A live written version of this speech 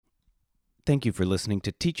Thank you for listening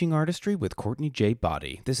to Teaching Artistry with Courtney J.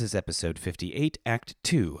 Body. This is episode 58, Act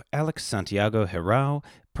 2, Alex Santiago Herrao,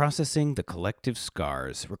 Processing the Collective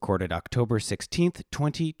Scars, recorded October 16th,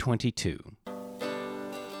 2022.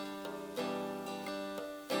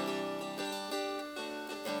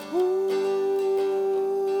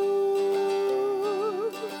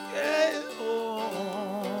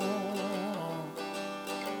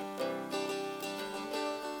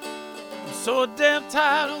 So damn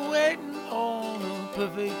tired of waiting on a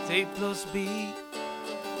perfect A plus B.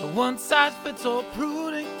 The one-size-fits-all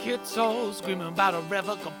prudent kids all screaming about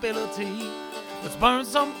irrevocability. Let's burn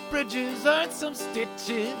some bridges, earn some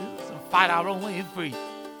stitches, and fight our own way free.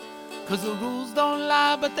 Cause the rules don't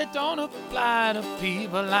lie, but they don't apply to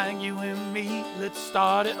people like you and me. Let's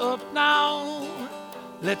start it up now.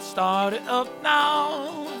 Let's start it up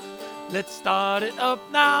now. Let's start it up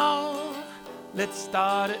now. Let's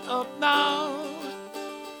start it up now.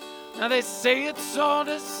 Now they say it's all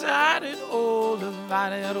decided, all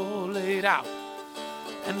divided, all laid out.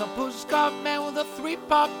 And the pushcart man with a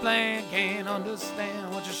three-part plan can't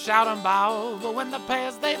understand what you're shouting about. But when the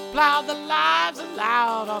paths they plow, the lives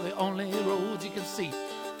allowed are the only roads you can see.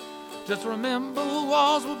 Just remember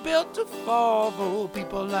walls were built to fall for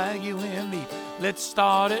people like you and me. Let's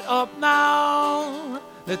start it up now.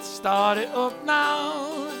 Let's start it up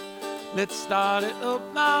now. Let's start it up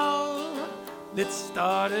now. Let's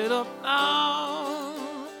start it up now.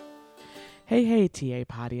 Hey, TA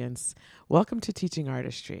Podians. Welcome to Teaching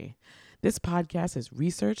Artistry. This podcast is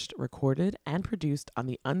researched, recorded, and produced on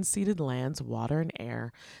the unceded lands, water, and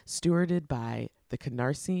air stewarded by the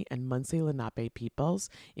Canarsie and Munsee Lenape peoples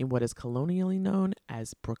in what is colonially known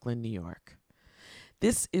as Brooklyn, New York.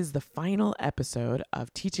 This is the final episode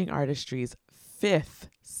of Teaching Artistry's 5th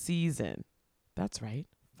season. That's right.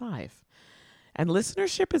 5. And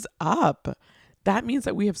listenership is up. That means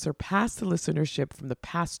that we have surpassed the listenership from the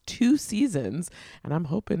past 2 seasons, and I'm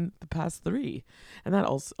hoping the past 3. And that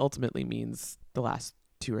ultimately means the last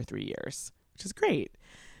 2 or 3 years, which is great.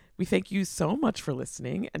 We thank you so much for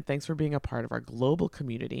listening, and thanks for being a part of our global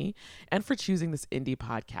community and for choosing this indie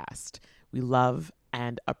podcast. We love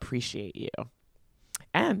and appreciate you.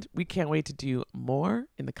 And we can't wait to do more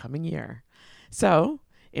in the coming year. So,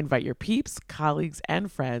 invite your peeps, colleagues, and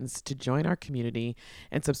friends to join our community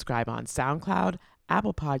and subscribe on SoundCloud,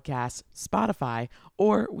 Apple Podcasts, Spotify,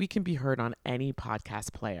 or we can be heard on any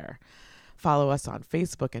podcast player. Follow us on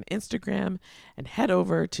Facebook and Instagram, and head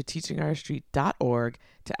over to teachingartistry.org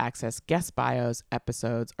to access guest bios,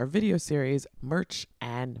 episodes, our video series, merch,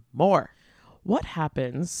 and more. What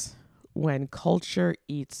happens when culture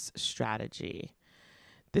eats strategy?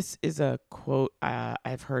 This is a quote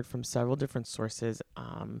I've heard from several different sources,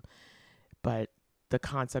 but the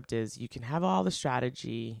concept is you can have all the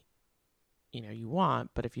strategy you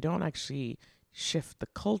want, but if you don't actually shift the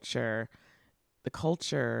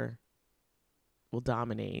culture will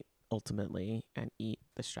dominate ultimately and eat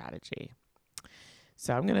the strategy.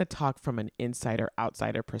 So I'm going to talk from an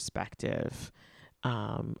insider-outsider perspective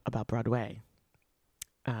about Broadway.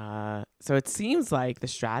 So it seems like the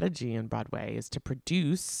strategy in Broadway is to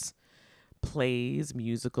produce plays,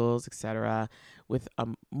 musicals, etc., with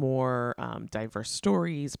more diverse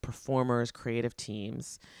stories, performers, creative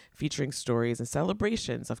teams, featuring stories and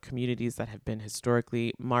celebrations of communities that have been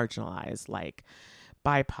historically marginalized, like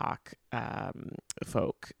BIPOC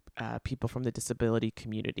folk, people from the disability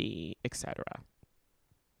community, etc.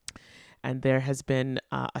 And there has been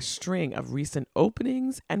a string of recent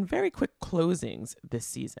openings and very quick closings this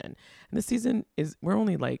season. And this season we're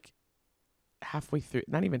only like halfway through,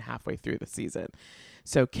 not even halfway through the season.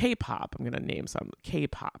 So K-pop, I'm going to name some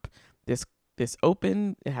K-pop. This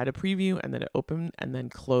opened, it had a preview, and then it opened and then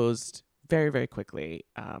closed very, very quickly.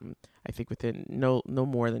 I think within no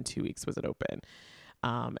more than 2 weeks was it open.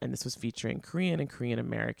 And this was featuring Korean and Korean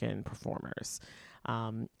American performers.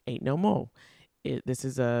 Ain't No Mo. This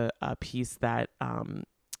is a piece that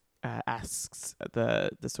asks the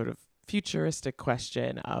sort of futuristic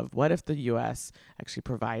question of what if the U.S. actually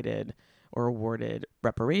provided or awarded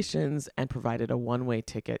reparations and provided a one-way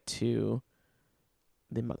ticket to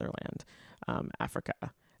the motherland, Africa.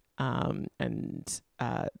 And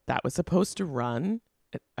that was supposed to run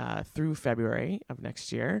through February of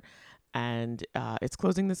next year, and it's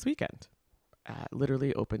closing this weekend.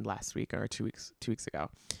 Literally opened last week or 2 weeks ago.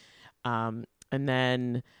 And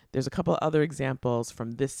then there's a couple other examples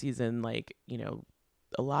from this season, like,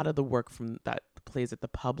 a lot of the work from that plays at the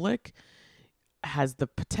Public has the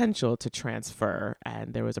potential to transfer.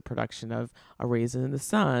 And there was a production of A Raisin in the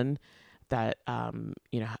Sun that,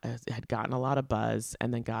 had gotten a lot of buzz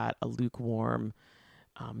and then got a lukewarm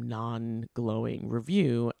non-glowing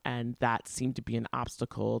review, and that seemed to be an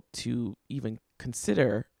obstacle to even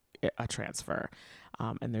consider a transfer.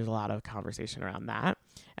 And there's a lot of conversation around that.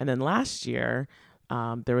 And then last year,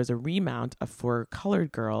 there was a remount of For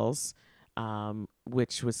Colored Girls,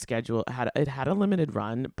 which was scheduled. It had a limited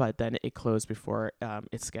run, but then it closed before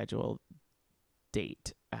its scheduled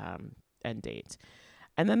end date.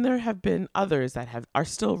 And then there have been others that are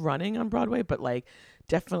still running on Broadway, but like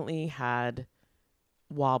definitely had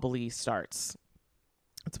wobbly starts.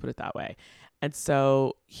 Let's put it that way. And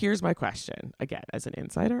so here's my question, again, as an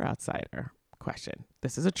insider, outsider question.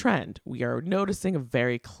 This is a trend. We are noticing a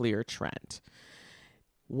very clear trend.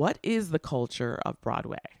 What is the culture of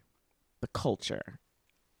Broadway? The culture.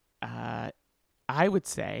 I would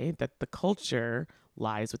say that the culture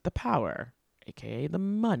lies with the power, aka the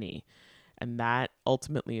money. And that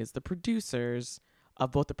ultimately is the producers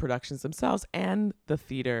of both the productions themselves and the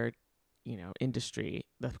theater, industry,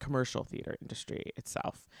 the commercial theater industry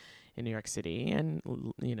itself in New York City. And,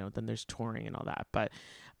 then there's touring and all that. But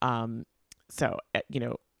I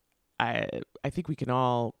think we can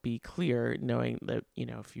all be clear knowing that,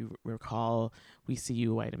 if you recall, we see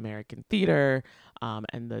you white American theater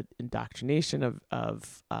and the indoctrination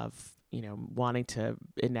of wanting to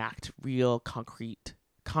enact real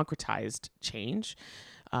concretized change,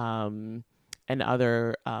 and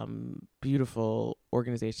other beautiful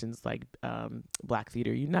organizations like Black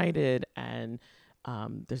Theater United, and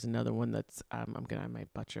there's another one that's I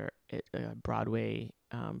might butcher it, Broadway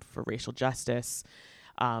for Racial Justice.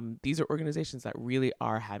 These are organizations that really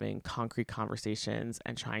are having concrete conversations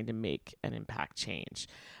and trying to make an impact change.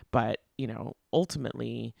 But,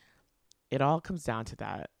 ultimately, it all comes down to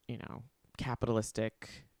that,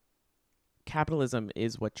 capitalism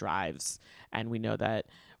is what drives. And we know that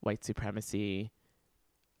white supremacy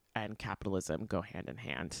and capitalism go hand in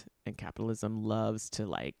hand. And capitalism loves to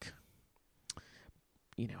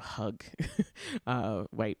hug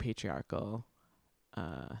white patriarchal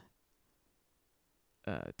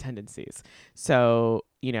tendencies. So,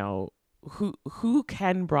 who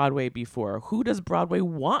can Broadway be for? Who does Broadway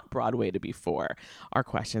want Broadway to be for? Are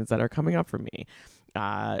questions that are coming up for me.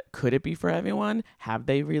 Could it be for everyone? Have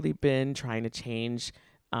they really been trying to change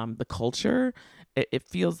the culture? It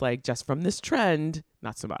feels like just from this trend,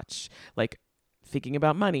 not so much. Like thinking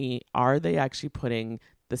about money, are they actually putting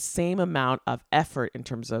the same amount of effort in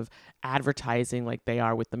terms of advertising like they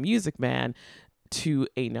are with the Music Man to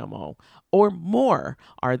a Nomo, or more?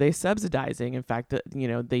 Are they subsidizing? In fact,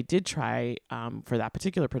 they did try for that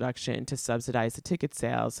particular production to subsidize the ticket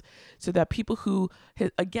sales so that people who,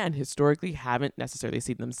 again, historically haven't necessarily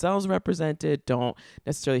seen themselves represented, don't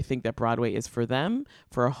necessarily think that Broadway is for them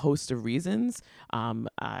for a host of reasons.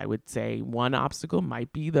 I would say one obstacle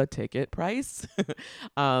might be the ticket price.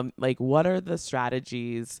 What are the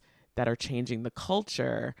strategies that are changing the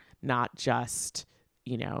culture, not just,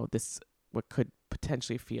 this what could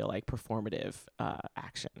potentially feel like performative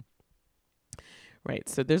action, right?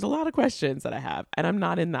 So there's a lot of questions that I have, and I'm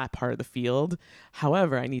not in that part of the field.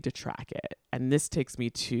 However, I need to track it. And this takes me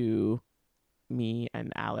to me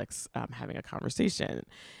and Alex having a conversation.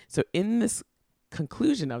 So in this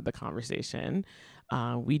conclusion of the conversation,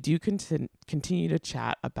 we do continue to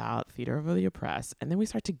chat about theater of the oppressed, and then we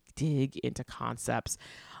start to dig into concepts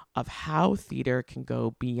of how theater can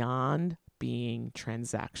go beyond being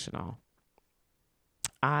transactional.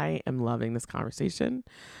 I am loving this conversation.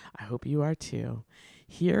 I hope you are too.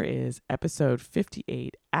 Here is episode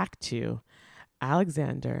 58, Act 2,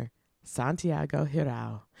 Alexander Santiago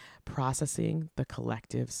Hirao, Processing the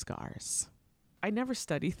Collective Scars. I never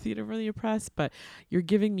studied theater of the oppressed, but you're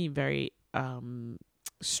giving me very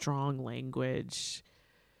strong language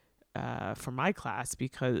for my class,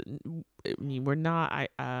 because we're not.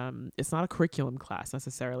 It's not a curriculum class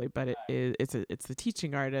necessarily, but it's the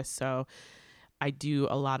teaching artist. So I do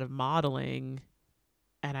a lot of modeling,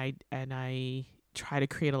 and I try to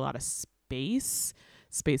create a lot of space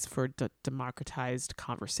for democratized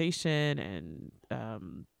conversation, and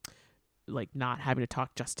not having to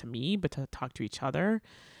talk just to me, but to talk to each other.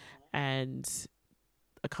 And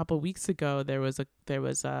a couple of weeks ago, there was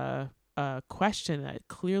a question that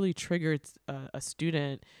clearly triggered a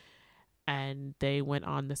student, and they went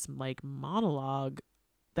on this monologue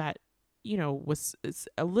that was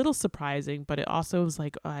a little surprising, but it also was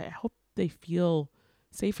I hope they feel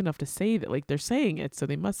safe enough to say that, they're saying it, so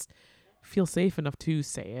they must feel safe enough to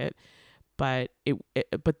say it. But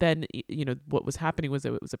but then what was happening was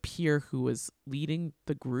it was a peer who was leading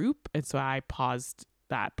the group, and so I paused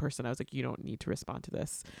that person. I was like, you don't need to respond to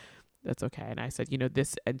this. That's okay. And I said,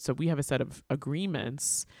 this, and so we have a set of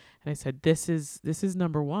agreements, and I said, this is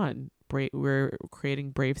number one. we're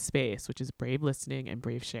creating brave space, which is brave listening and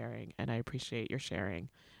brave sharing. And I appreciate your sharing,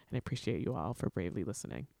 and I appreciate you all for bravely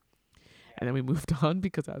listening. And then we moved on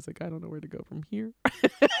because I was like, I don't know where to go from here.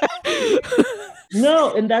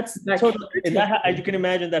 No, and that's totally, and you can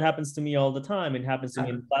imagine that happens to me all the time. It happens to me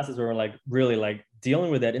in classes where we're like really like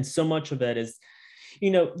dealing with it. And so much of it is,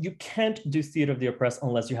 you can't do theater of the oppressed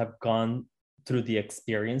unless you have gone through the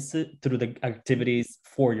experience, through the activities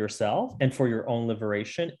for yourself and for your own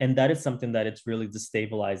liberation. And that is something that it's really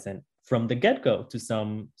destabilizing from the get-go to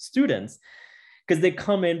some students, because they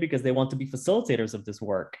come in because they want to be facilitators of this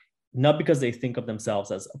work, not because they think of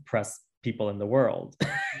themselves as oppressed people in the world.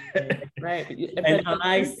 Right.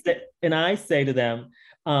 And I say to them,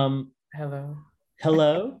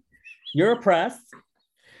 hello, you're oppressed.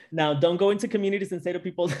 Now don't go into communities and say to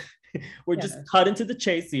people, we're just cut into the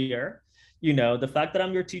chase here. The fact that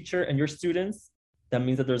I'm your teacher and your students, that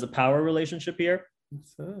means that there's a power relationship here.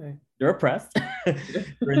 Absolutely. You're oppressed.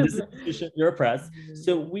 You're in this institution, you're oppressed.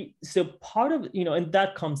 So part of, and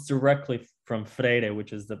that comes directly from Freire,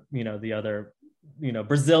 which is the other,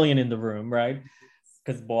 Brazilian in the room, right?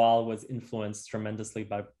 Because Boal was influenced tremendously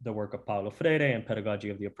by the work of Paulo Freire, and Pedagogy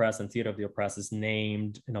of the Oppressed, and Theater of the Oppressed is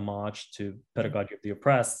named in homage to Pedagogy of the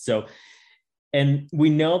Oppressed. So, and we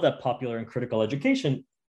know that popular and critical education,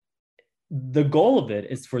 the goal of it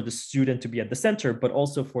is for the student to be at the center, but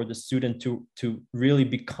also for the student to really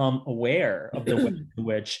become aware of the way in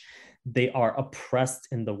which they are oppressed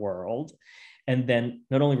in the world, and then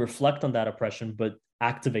not only reflect on that oppression, but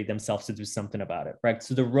activate themselves to do something about it, right?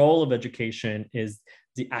 So the role of education is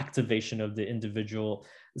the activation of the individual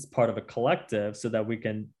as part of a collective, so that we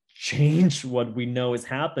can change what we know is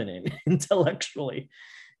happening intellectually,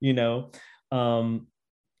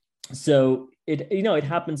 So it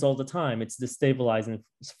happens all the time. It's destabilizing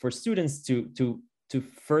for students to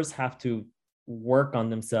first have to work on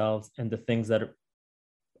themselves and the things that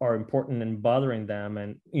are important and bothering them,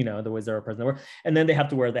 and the ways they're oppressed in the world. And then they have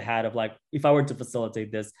to wear the hat of like, if I were to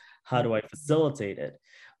facilitate this, how do I facilitate it?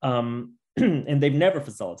 And they've never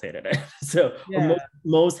facilitated it. So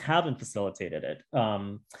most haven't facilitated it.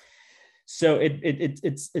 So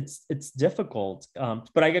it's difficult,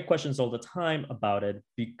 but I get questions all the time about it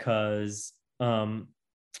because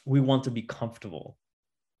we want to be comfortable.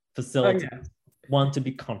 Facilitators want to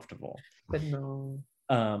be comfortable, but no.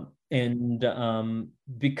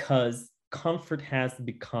 Because comfort has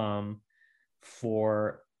become,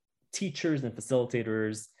 for teachers and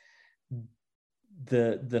facilitators,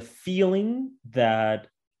 the feeling that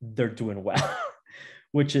they're doing well.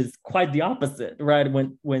 Which is quite the opposite, right?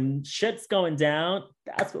 When shit's going down,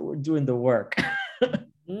 that's when we're doing the work.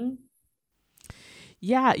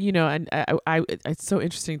 Yeah, and I it's so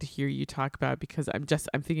interesting to hear you talk about, because I'm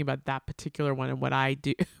thinking about that particular one, and what I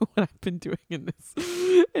do, what I've been doing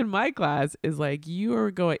in my class is like, you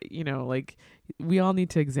are going, like, we all need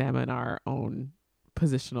to examine our own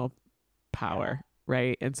positional power.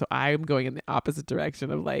 Right. And so I'm going in the opposite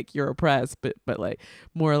direction of like, you're oppressed, but like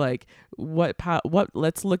more like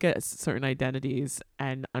let's look at certain identities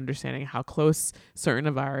and understanding how close certain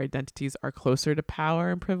of our identities are closer to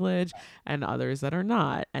power and privilege, and others that are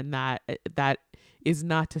not. And that is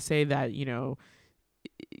not to say that,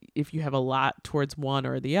 if you have a lot towards one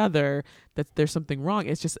or the other, that there's something wrong.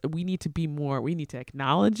 It's just, we need to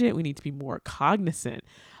acknowledge it. We need to be more cognizant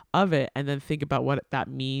of it, and then think about what that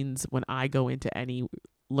means when I go into any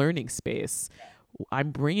learning space.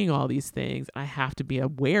 I'm bringing all these things. I have to be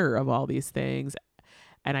aware of all these things,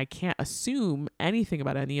 and I can't assume anything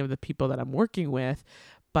about any of the people that I'm working with.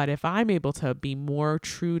 But if I'm able to be more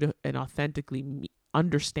true to and authentically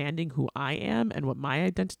understanding who I am and what my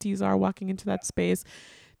identities are walking into that space,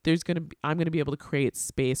 I'm going to be able to create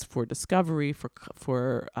space for discovery,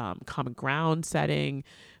 for common ground setting,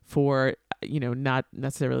 for not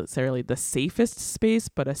necessarily the safest space,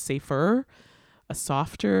 but a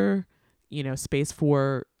softer, space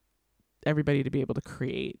for everybody to be able to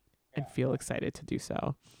create and feel excited to do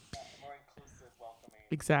so. More inclusive, welcoming.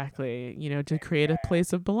 Exactly. To create a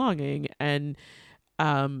place of belonging. And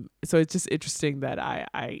so it's just interesting that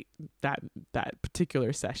that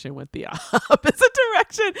particular session went the opposite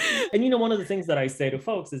direction. And one of the things that I say to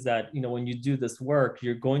folks is that when you do this work,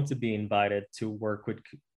 you're going to be invited to work with,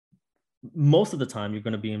 most of the time you're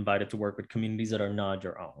going to be invited to work with communities that are not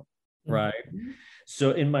your own, right? Mm-hmm.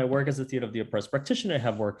 So in my work as a Theater of the Oppressed practitioner, I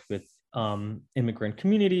have worked with immigrant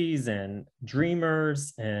communities and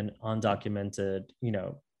dreamers and undocumented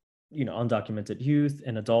youth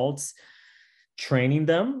and adults, training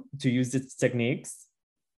them to use its techniques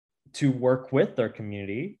to work with their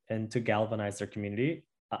community and to galvanize their community.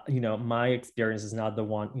 My experience is not the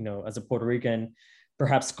one, as a Puerto Rican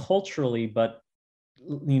perhaps culturally, but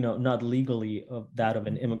not legally of that of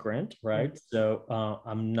an immigrant, right? So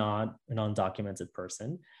I'm not an undocumented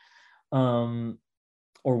person,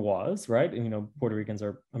 or was, right? Puerto Ricans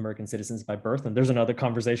are American citizens by birth, and there's another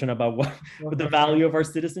conversation about what the value of our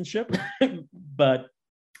citizenship, but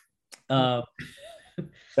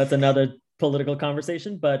that's another political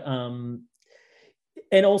conversation. But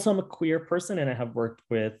and also I'm a queer person, and I have worked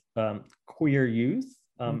with queer youth.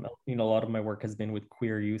 A lot of my work has been with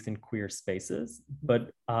queer youth in queer spaces,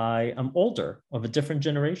 but I am older, of a different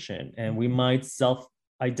generation, and we might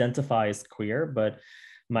self-identify as queer, but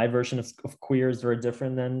my version of queer is very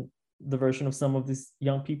different than the version of some of these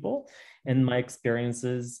young people, and my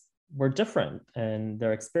experiences were different and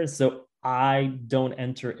their experience. So I don't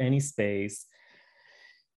enter any space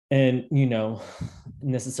and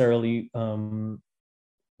necessarily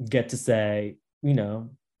get to say,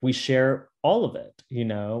 we share all of it,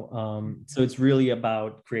 so it's really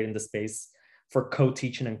about creating the space for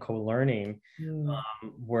co-teaching and co-learning,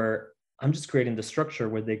 where I'm just creating the structure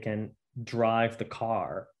where they can drive the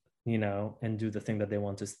car, and do the thing that they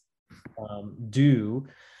want to do.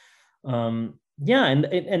 And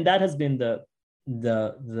that has been the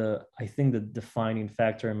I think the defining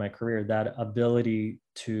factor in my career, that ability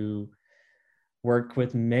to work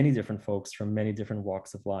with many different folks from many different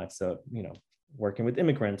walks of life. So, working with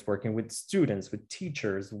immigrants, working with students, with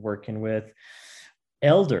teachers, working with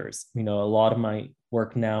elders. A lot of my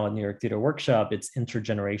work now at New York Theater Workshop, it's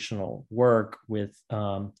intergenerational work with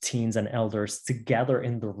teens and elders together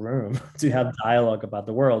in the room to have dialogue about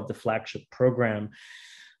the world. The flagship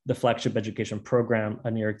education program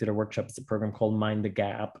at New York Theater Workshop is a program called Mind the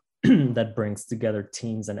Gap that brings together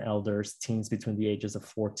teens and elders, teens between the ages of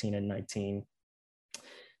 14 and 19,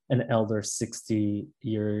 and elders 60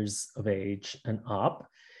 years of age and up.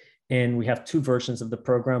 And we have two versions of the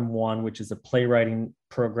program. One, which is a playwriting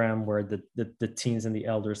program where the teens and the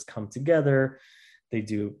elders come together. They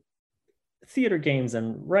do theater games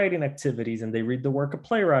and writing activities, and they read the work of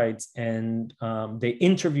playwrights, and they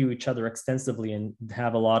interview each other extensively and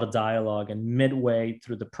have a lot of dialogue. And midway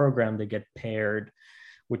through the program, they get paired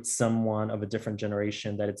with someone of a different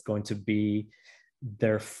generation that it's going to be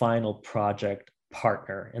their final project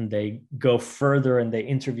partner. And they go further and they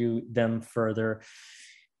interview them further.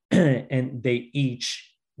 And they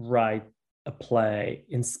each write a play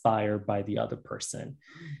inspired by the other person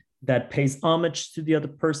that pays homage to the other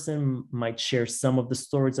person, might share some of the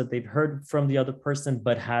stories that they've heard from the other person,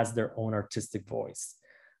 but has their own artistic voice,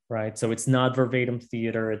 right? So it's not verbatim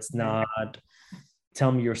theater. It's not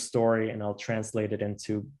tell me your story and I'll translate it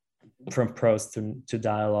from prose to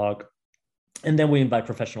dialogue. And then we invite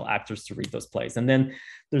professional actors to read those plays. And then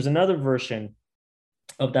there's another version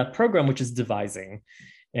of that program, which is devising.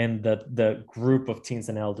 And the group of teens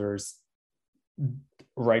and elders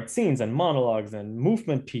write scenes and monologues and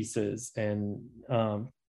movement pieces, and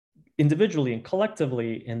individually and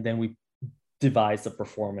collectively. And then we devise a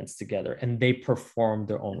performance together, and they perform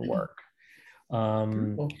their own work.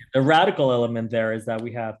 The radical element there is that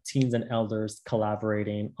we have teens and elders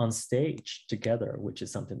collaborating on stage together, which is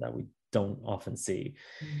something that we don't often see.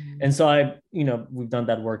 And so we've done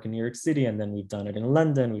that work in New York City, and then we've done it in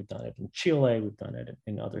London, we've done it in Chile, we've done it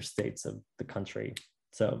in other states of the country.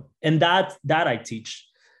 So, and that I teach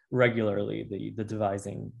regularly, the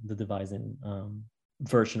devising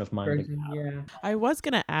version of Mind. Yeah. I was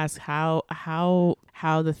gonna ask how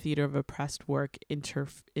the Theater of Oppressed work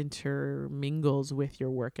intermingles with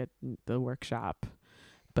your work at the workshop,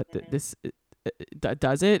 but this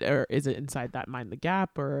does it, or is it inside that Mind the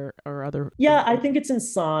Gap or other? Yeah, I think it's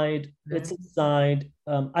inside. It's inside.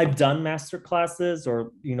 I've done master classes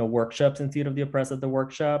or workshops in Theater of the Oppressed at the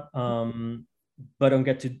workshop, but don't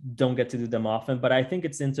get to do them often. But I think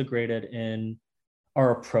it's integrated in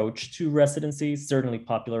our approach to residencies. Certainly,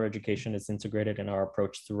 popular education is integrated in our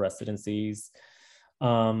approach to residencies. A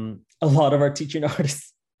lot of our teaching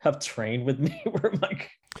artists have trained with me.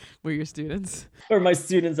 Were your students? Or my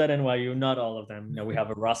students at NYU, not all of them. We have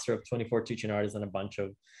a roster of 24 teaching artists and a bunch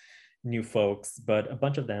of new folks, but a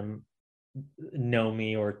bunch of them know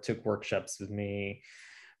me or took workshops with me.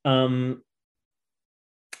 But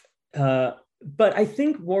I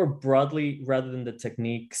think more broadly, rather than the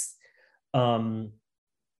techniques,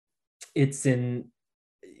 it's in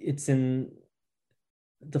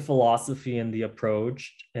the philosophy and the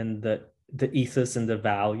approach and the ethos and the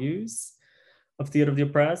values of Theater of the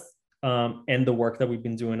Oppressed, and the work that we've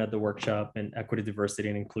been doing at the workshop in equity, diversity,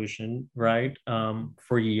 and inclusion, right?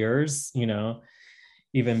 For years,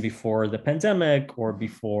 even before the pandemic or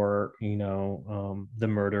before, the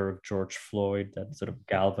murder of George Floyd, that sort of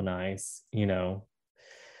galvanized,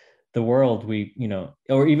 the world, we,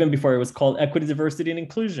 or even before it was called equity, diversity, and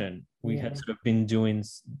inclusion, we had sort of been doing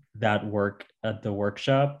that work at the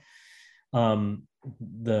workshop, for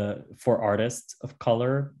artists of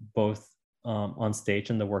color, both on stage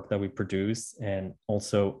and the work that we produce, and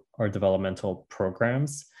also our developmental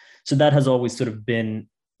programs. So that has always sort of been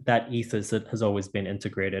that ethos that has always been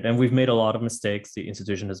integrated. And we've made a lot of mistakes. The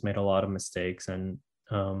institution has made a lot of mistakes, and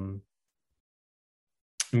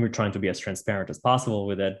we're trying to be as transparent as possible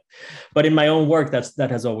with it. But in my own work, that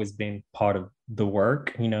has always been part of the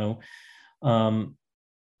work.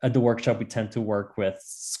 At the workshop, we tend to work with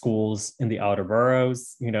schools in the outer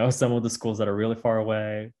boroughs, some of the schools that are really far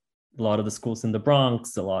away, a lot of the schools in the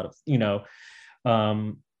Bronx, a lot of,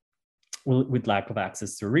 with lack of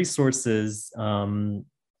access to resources. So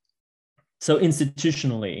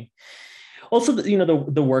institutionally, also,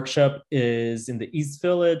 the workshop is in the East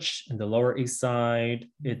Village, in the Lower East Side.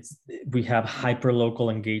 We have hyper local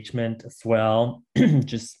engagement as well,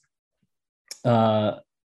 just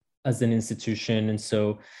as an institution. And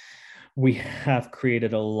so we have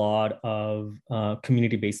created a lot of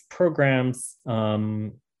community-based programs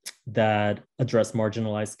that address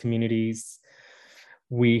marginalized communities.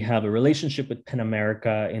 We have a relationship with PEN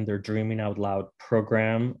America in their Dreaming Out Loud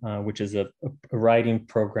program, which is a writing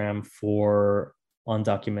program for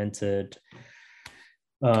undocumented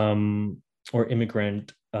or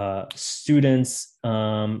immigrant students.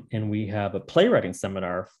 And we have a playwriting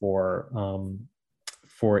seminar for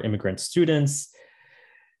immigrant students.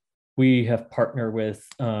 We have partnered with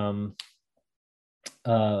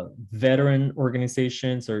veteran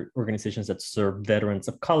organizations or organizations that serve veterans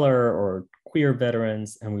of color or queer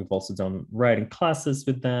veterans, and we've also done writing classes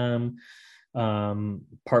with them.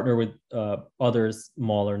 Partner with other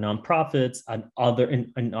smaller nonprofits and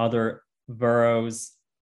in other boroughs,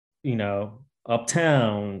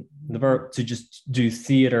 uptown, to just do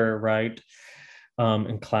theater, right?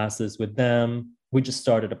 And classes with them. We just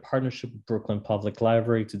started a partnership with Brooklyn Public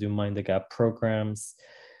Library to do Mind the Gap programs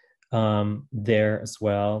there as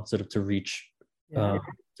well, sort of to reach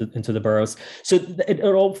into the boroughs. So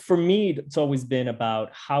for me, it's always been about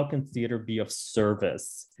how can theater be of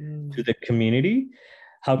service to the community?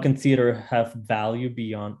 How can theater have value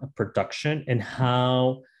beyond a production? And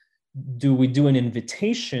how do we do an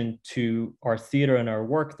invitation to our theater and our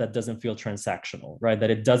work that doesn't feel transactional, right? That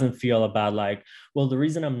it doesn't feel about like, well, the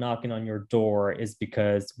reason I'm knocking on your door is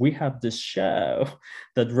because we have this show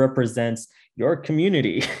that represents your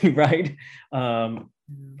community, right?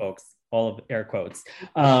 Folks, all of air quotes,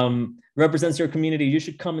 represents your community. You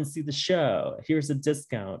should come and see the show. Here's a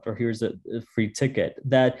discount, or here's a free ticket.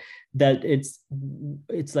 That it's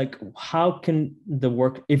like, how can the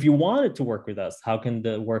work, if you wanted to work with us, how can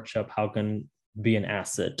the workshop, how can be an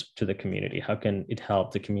asset to the community? How can it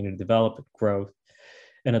help the community develop, grow,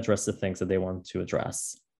 and address the things that they want to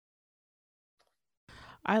address?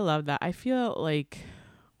 I love that. I feel like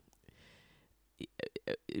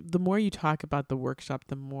the more you talk about the workshop,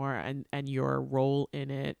 the more and your role in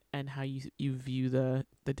it, and how you view the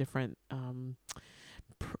different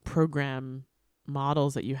program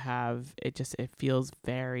models that you have, it feels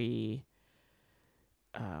very,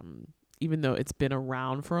 even though it's been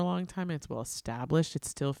around for a long time and it's well established, it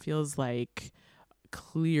still feels like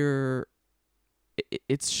clear.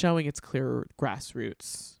 It's showing its clear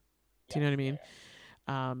grassroots. Do you know what I mean?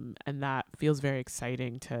 And that feels very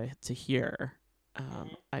exciting to hear.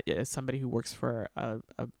 As somebody who works for a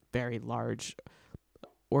very large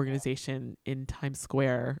organization in Times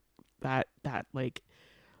Square, that like,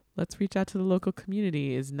 let's reach out to the local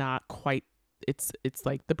community is not quite, it's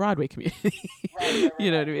like the Broadway community.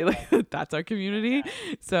 You know what I mean? Like, that's our community.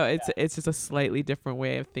 So it's just a slightly different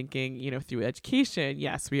way of thinking, through education.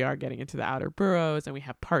 Yes, we are getting into the outer boroughs, and we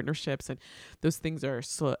have partnerships, and those things are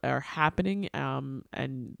happening.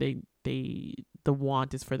 And the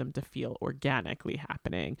want is for them to feel organically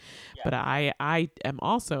happening. Yeah. But I am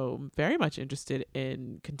also very much interested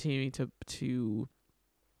in continuing to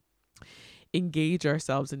engage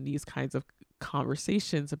ourselves in these kinds of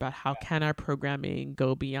conversations about how can our programming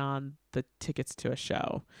go beyond the tickets to a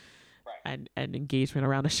show, and engagement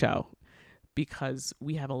around a show, because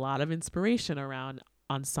we have a lot of inspiration around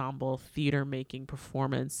ensemble theater making,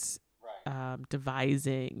 performance,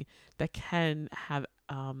 devising, that can have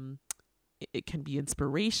it can be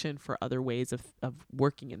inspiration for other ways of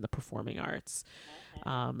working in the performing arts.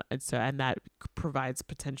 And that provides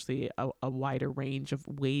potentially a wider range of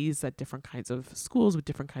ways that different kinds of schools with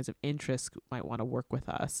different kinds of interests might want to work with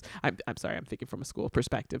us. I'm sorry, I'm thinking from a school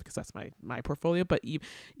perspective because that's my portfolio, but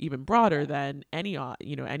even broader than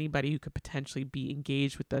anybody who could potentially be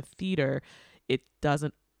engaged with the theater. It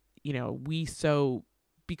doesn't, we so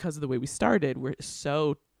because of the way we started, we're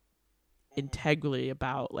so integrally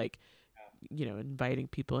about like, you know, inviting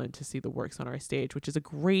people in to see the works on our stage, which is a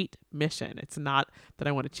great mission. It's not that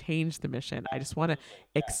I want to change the mission. I just want to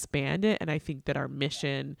expand it. And I think that our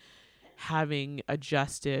mission, having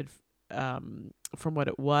adjusted from what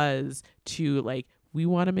it was to like, we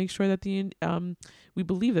want to make sure that we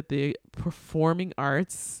believe that the performing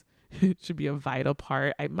arts should be a vital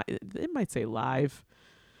part. It might say live,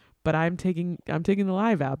 but I'm taking the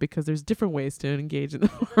live out because there's different ways to engage in the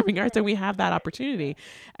performing arts, and we have that opportunity.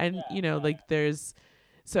 And you know, like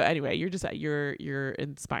so anyway, you're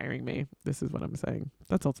inspiring me. This is what I'm saying.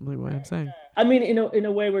 That's ultimately what I'm saying. I mean, in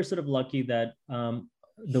a way, we're sort of lucky that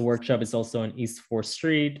the workshop is also on East 4th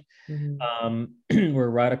Street. We're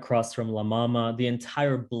right across from La Mama. The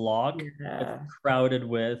entire block is crowded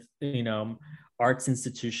with, you know, arts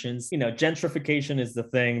institutions. You know, gentrification is the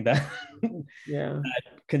thing that, that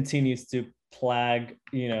continues to plague,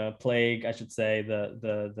 I should say,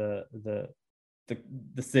 the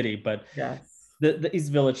city. But the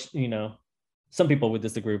East Village, you know, some people would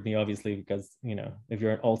disagree with me, obviously, because, you know, if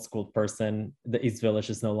you're an old school person, the East Village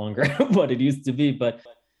is no longer what it used to be. But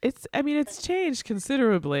it's changed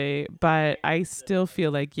considerably, but I still feel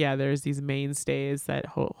like, there's these mainstays that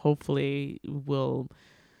hopefully will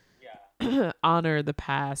honor the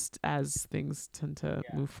past as things tend to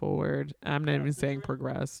move forward. I'm not even saying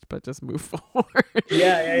progressed, but just move forward.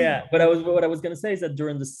 But what I was going to say is that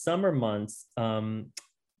during the summer months,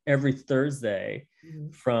 every Thursday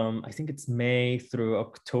from, I think it's May through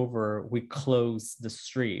October, we close the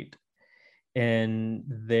street. And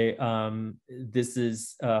this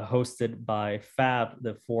is hosted by FAB,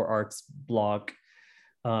 the Four Arts Block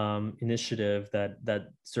initiative that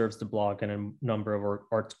serves the block and a number of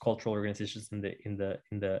art cultural organizations in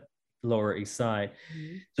the Lower East Side.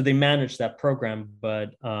 So they manage that program,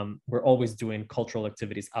 but we're always doing cultural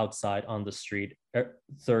activities outside on the street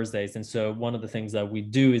Thursdays. And so one of the things that we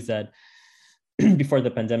do is that before the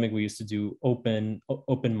pandemic, we used to do open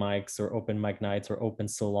mics or open mic nights or open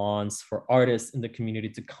salons for artists in the community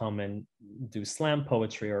to come and do slam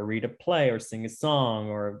poetry or read a play or sing a song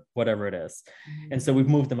or whatever it is. And so we've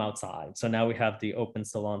moved them outside. So now we have the open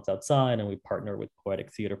salons outside, and we partner with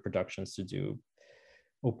Poetic Theater Productions to do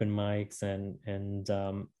open mics, and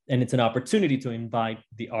it's an opportunity to invite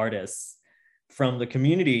the artists from the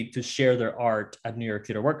community to share their art at New York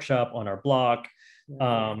Theater Workshop on our block,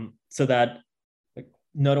 so that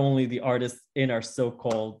not only the artists in our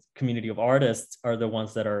so-called community of artists are the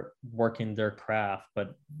ones that are working their craft,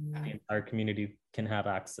 but the entire community can have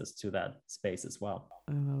access to that space as well.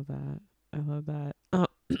 I love that. I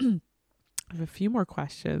have a few more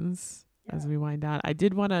questions as we wind down. I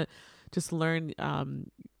did want to just learn,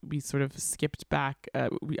 we sort of skipped back.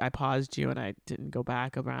 I paused you and I didn't go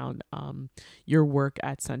back around your work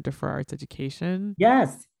at Center for Arts Education.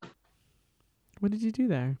 Yes. What did you do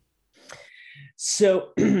there?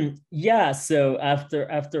 So so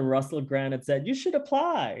after Russell Grant had said, you should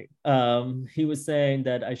apply, he was saying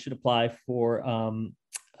that I should apply for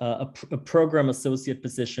a program associate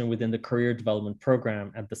position within the career development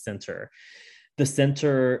program at the center. The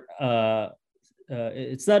center,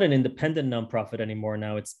 it's not an independent nonprofit anymore.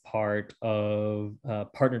 Now it's part of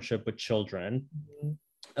Partnership with Children.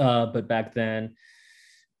 But back then,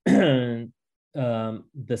 the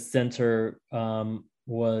center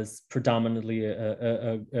was predominantly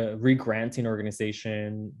a re-granting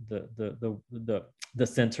organization. The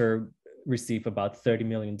center received about $30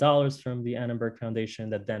 million from the Annenberg Foundation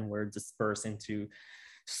that then were dispersed into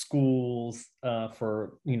schools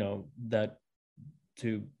for, that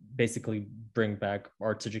to basically bring back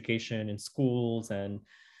arts education in schools. And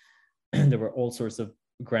there were all sorts of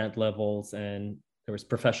grant levels, and there was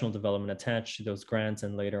professional development attached to those grants.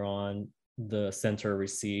 And later on, the center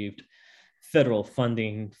received federal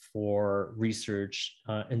funding for research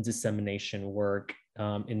and dissemination work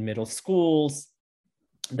in middle schools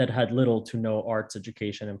that had little to no arts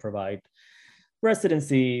education, and provide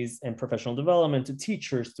residencies and professional development to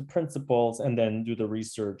teachers, to principals, and then do the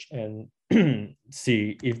research and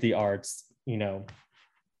see if the arts,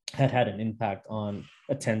 had an impact on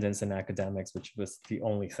attendance and academics, which was the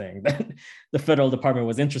only thing that the federal department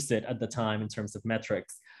was interested at the time in terms of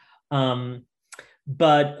metrics.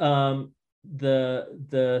 But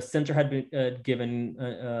the center had been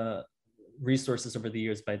given resources over the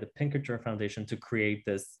years by the Pinkerton Foundation to create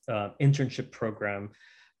this internship program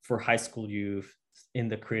for high school youth in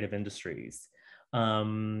the creative industries.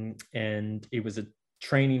 And it was a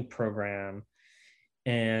training program,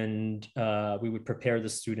 and we would prepare the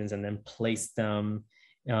students and then place them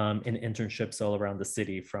in internships all around the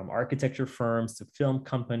city, from architecture firms to film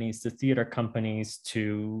companies to theater companies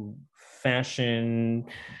to fashion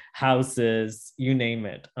houses, you name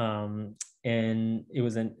it. And it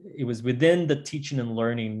was within the teaching and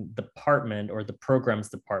learning department, or the programs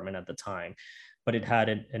department at the time, but it had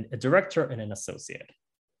a director and an associate.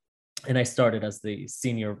 And I started as the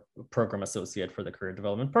senior program associate for the career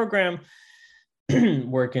development program,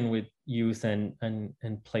 working with youth and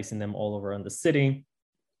placing them all over in the city.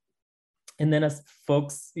 And then as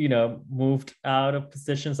folks, moved out of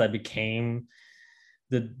positions, I became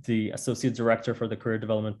the associate director for the career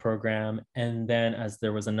development program. And then as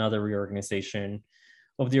there was another reorganization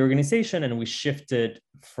of the organization, and we shifted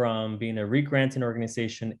from being a re-granting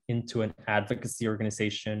organization into an advocacy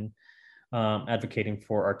organization, advocating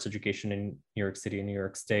for arts education in New York City and New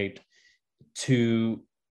York State, to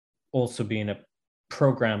also being a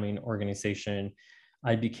programming organization,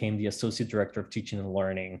 I became the associate director of teaching and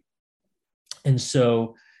learning. And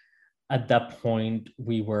so at that point,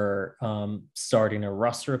 we were starting a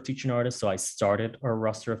roster of teaching artists. So I started a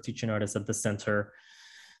roster of teaching artists at the center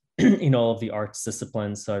in all of the arts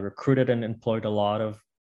disciplines. So I recruited and employed a lot of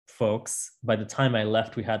folks. By the time I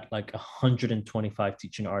left, we had like 125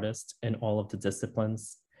 teaching artists in all of the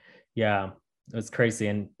disciplines. Yeah, it was crazy.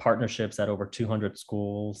 And partnerships at over 200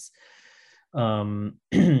 schools. So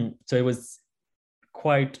it was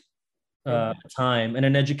quite time and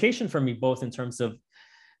an education for me, both in terms of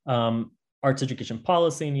arts education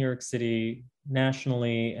policy in New York City,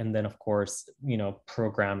 nationally, and then of course,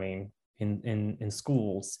 programming in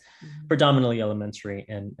schools, predominantly elementary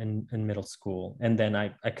and middle school. And then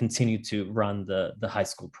I continued to run the high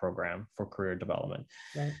school program for career development.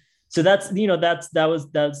 Right. So that's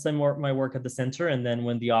my work at the center. And then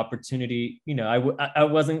when the opportunity, I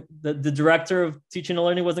wasn't the director of teaching and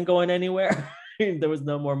learning wasn't going anywhere. There was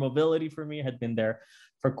no more mobility for me. I had been there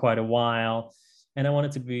for quite a while. And I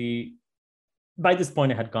wanted to be, by this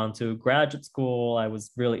point, I had gone to graduate school. I was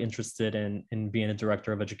really interested in being a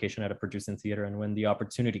director of education at a producing theater. And when the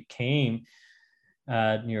opportunity came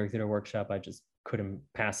at New York Theater Workshop, I just couldn't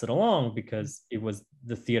pass it along, because it was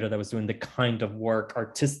the theater that was doing the kind of work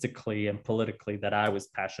artistically and politically that I was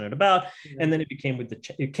passionate about. And then it came with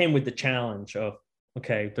the challenge of,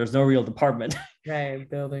 okay, there's no real department. Right,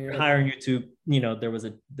 building. Hiring you to, there was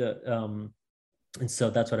and so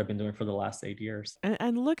that's what I've been doing for the last 8 years.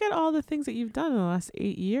 And look at all the things that you've done in the last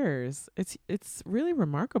 8 years. It's really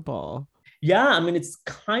remarkable. Yeah, I mean, it's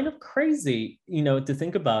kind of crazy, to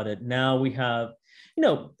think about it. Now we have,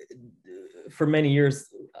 for many years,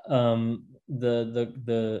 the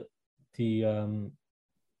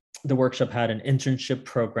workshop had an internship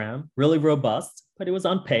program, really robust, but it was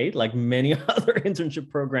unpaid, like many other internship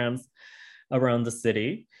programs around the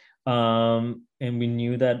city. And we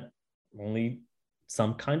knew that only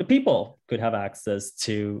some kind of people could have access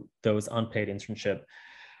to those unpaid internship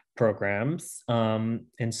programs. And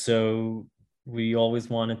so we always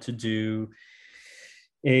wanted to do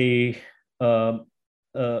a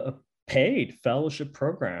paid fellowship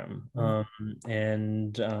program.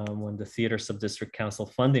 And when the Theater Subdistrict Council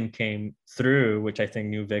funding came through, which I think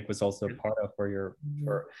New Vic was also a part of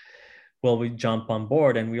we jumped on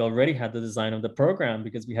board, and we already had the design of the program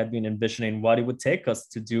because we had been envisioning what it would take us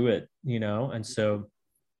to do it, and so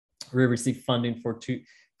we received funding for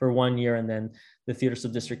 1 year, and then the Theater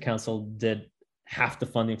Subdistrict Council did half the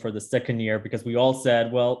funding for the second year, because we all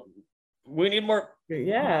said, well, we need more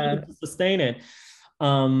to sustain it.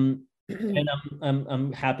 And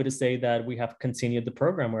I'm happy to say that we have continued the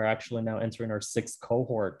program. We're actually now entering our 6th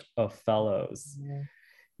cohort of fellows.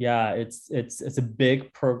 Yeah, it's a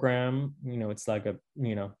big program. It's like a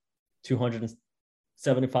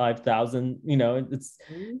 275,000. It's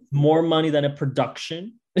more money than a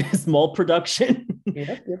production, small production.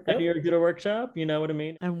 At New York Theater Workshop. You know what I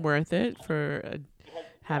mean? And worth it for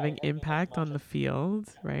having impact on the field,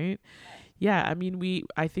 right? Yeah, I mean,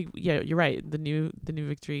 I think you're right. The new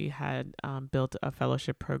Victory had built a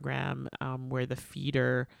fellowship program where the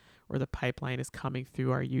feeder or the pipeline is coming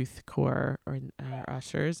through our youth corps or our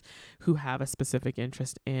ushers who have a specific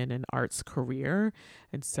interest in an arts career.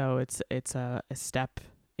 And so it's a step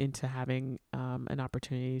into having an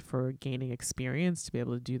opportunity for gaining experience to be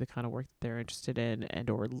able to do the kind of work that they're interested in and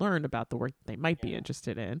or learn about the work that they might be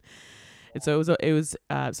interested in. And so so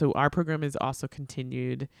our program is also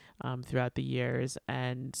continued throughout the years,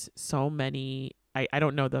 and so many, I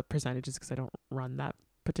don't know the percentages because I don't run that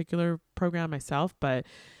particular program myself, but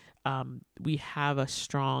we have a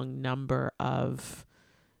strong number of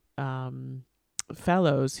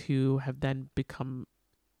fellows who have then become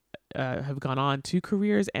have gone on to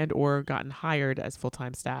careers and or gotten hired as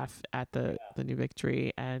full-time staff at the New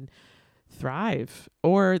Victory and thrive,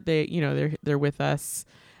 or they, they're with us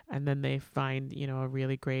and then they find, a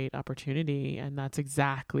really great opportunity, and that's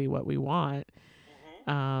exactly what we want.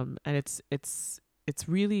 And it's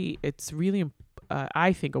really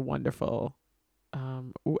I think a wonderful,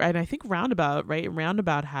 and I think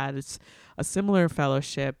Roundabout has a similar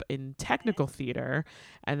fellowship in technical theater,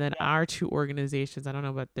 and then our two organizations, I don't know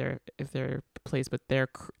about if they're placed, but their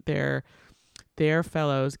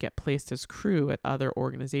fellows get placed as crew at other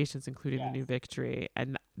organizations, including the New Victory,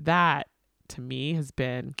 and that to me has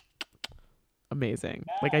been amazing.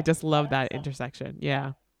 Like, I just love that intersection.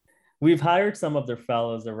 Yeah. We've hired some of their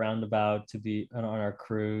fellows around about to be on our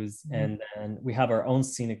crews, and then we have our own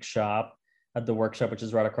scenic shop at the workshop, which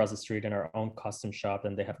is right across the street, and our own custom shop,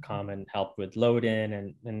 and they have come and helped with load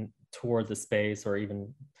in and tour the space, or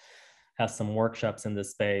even have some workshops in the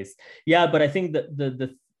space. Yeah, but I think that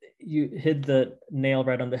the you hit the nail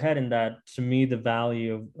right on the head in that, to me, the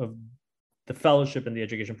value of the fellowship and the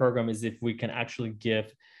education program is if we can actually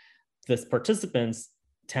give this participants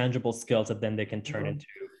tangible skills that then they can turn into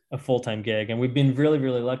a full-time gig. And we've been really,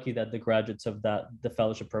 really lucky that the graduates of the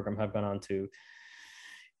fellowship program have gone on to,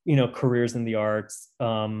 careers in the arts,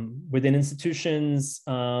 within institutions,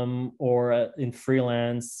 or in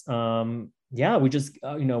freelance. We just,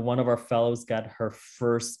 one of our fellows got her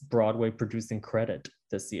first Broadway producing credit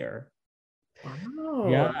this year. Wow.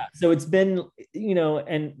 Yeah. So it's been,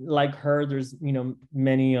 and like her, there's,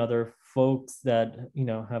 many other folks that,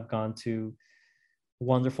 have gone to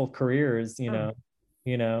wonderful careers, Oh,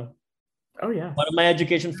 yeah. One of my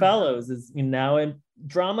education fellows is now a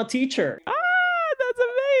drama teacher. That's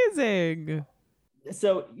amazing.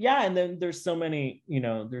 So yeah, and then there's so many,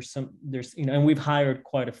 and we've hired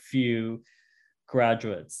quite a few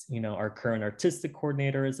graduates. Our current artistic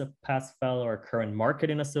coordinator is a past fellow, our current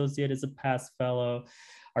marketing associate is a past fellow,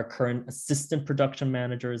 our current assistant production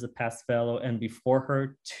manager is a past fellow, and before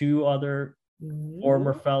her, two other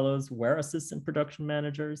former fellows were assistant production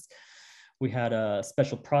managers. We had a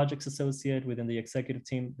special projects associate within the executive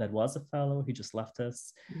team that was a fellow. He just left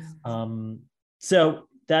us. So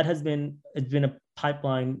that it's been a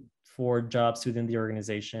pipeline for jobs within the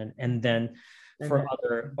organization. And then for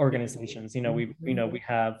other organizations, we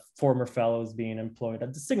have former fellows being employed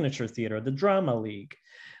at the Signature Theater, the Drama League,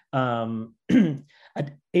 at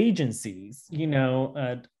agencies,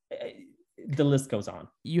 the list goes on.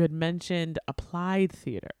 You had mentioned applied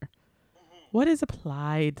theater. What is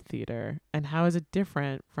applied theater, and how is it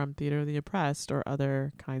different from Theater of the Oppressed or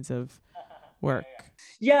other kinds of work?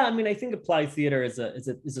 Yeah, I mean, I think applied theater is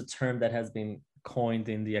a term that has been coined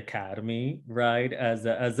in the academy, right, as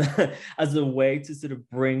a way to sort of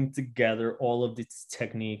bring together all of these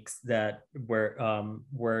techniques that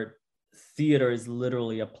where theater is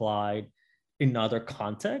literally applied in other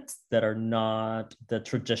contexts that are not the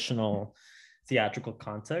traditional theatrical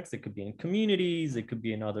context. It could be in communities, it could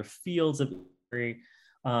be in other fields of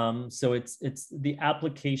so it's the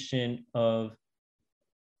application of,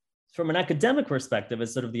 from an academic perspective,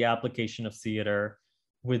 it's sort of the application of theater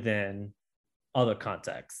within other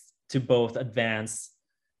contexts to both advance,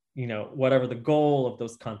 whatever the goal of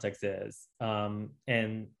those contexts is,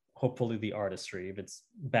 and hopefully the artistry, if it's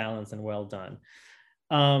balanced and well done.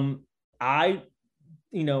 I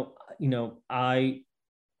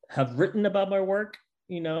have written about my work,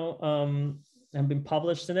 and been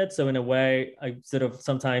published in it. So in a way, I sort of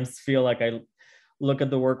sometimes feel like I look at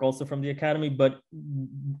the work also from the academy, but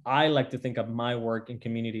I like to think of my work in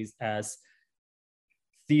communities as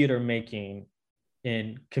theater making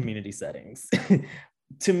in community settings.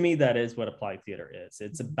 To me, that is what applied theater is.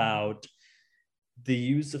 It's about the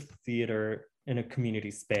use of theater in a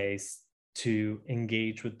community space to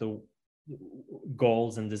engage with the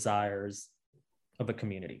goals and desires of a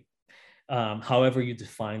community, however you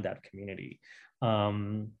define that community.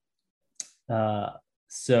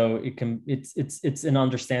 So it's an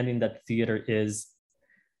understanding that theater is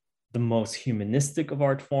the most humanistic of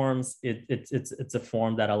art forms. It's a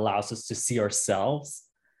form that allows us to see ourselves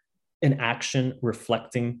in action,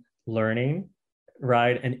 reflecting, learning,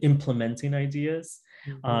 right, and implementing ideas.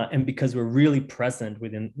 And because we're really present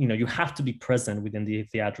within, you have to be present within the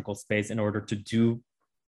theatrical space in order to do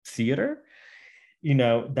theater.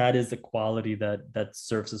 That is a quality that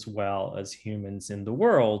serves us well as humans in the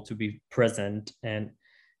world, to be present and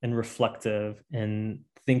reflective and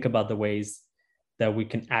think about the ways that we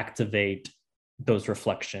can activate those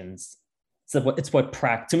reflections. So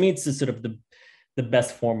to me, it's sort of the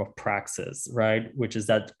best form of praxis, right? Which is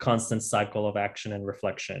that constant cycle of action and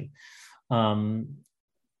reflection.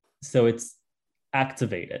 So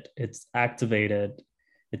activated. It's activated.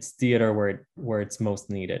 It's theater where it's most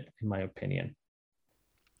needed, in my opinion.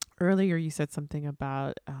 Earlier, you said something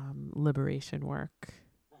about liberation work,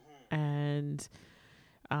 and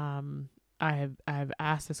I've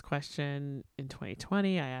asked this question in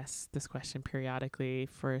 2020. I asked this question periodically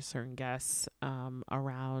for certain guests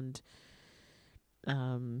around,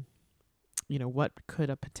 what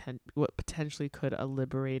potentially could a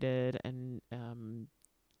liberated and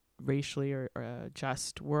racially or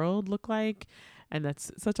just world look like, and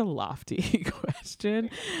that's such a lofty question.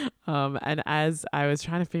 And as I was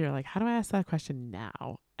trying to figure like, how do I ask that question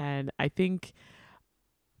now? And I think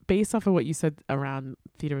based off of what you said around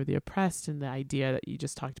theater of the oppressed and the idea that you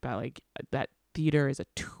just talked about, like that theater is a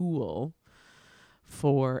tool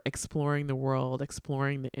for exploring the world,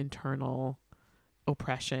 exploring the internal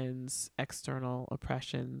oppressions, external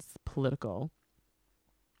oppressions, political,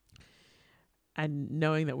 and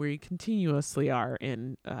knowing that we continuously are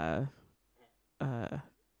in a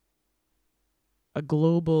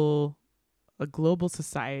global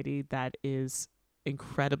society that is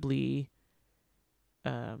incredibly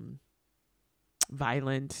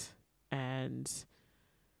violent and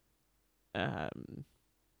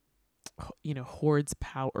hoards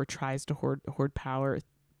power or tries to hoard power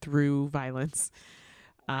through violence.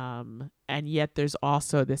 And yet there's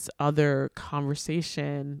also this other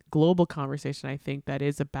conversation, global conversation, I think, that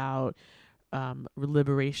is about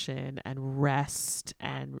liberation and rest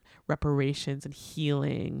and reparations and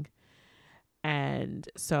healing. And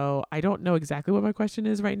so I don't know exactly what my question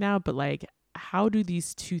is right now, but like, how do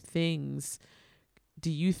these two things,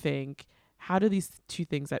 how do these two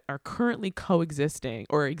things that are currently coexisting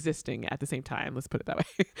or existing at the same time, let's put it that way,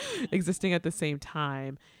 existing at the same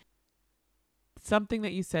time, something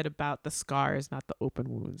that you said about the scars, not the open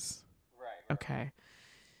wounds. Right. Okay.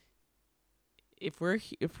 If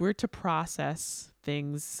we're to process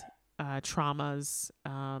things, traumas,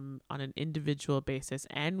 on an individual basis,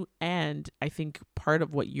 and I think part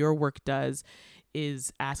of what your work does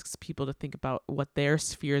is asks people to think about what their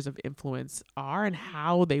spheres of influence are and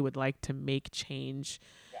how they would like to make change.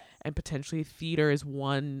 Yes. And potentially theater is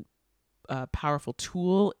one powerful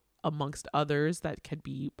tool amongst others that could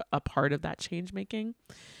be a part of that change making.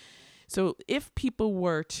 So if people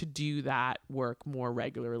were to do that work more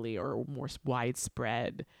regularly or more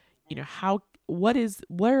widespread,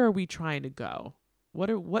 where are we trying to go?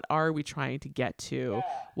 What are we trying to get to? Yeah.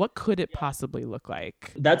 What could it possibly look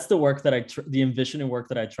like? That's the work that the envisioning work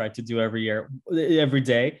that I try to do every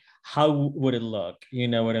day. How would it look? You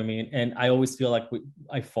know what I mean? And I always feel like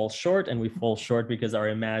I fall short, and we fall short because our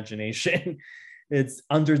imagination it's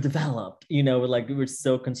underdeveloped, like we're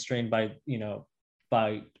so constrained by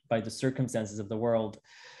the circumstances of the world.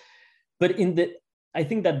 But I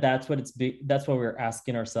think that's what we're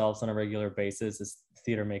asking ourselves on a regular basis as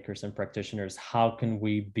theater makers and practitioners. How can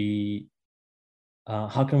we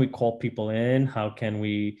call people in? How can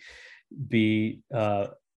we be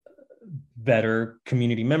better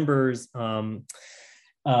community members? And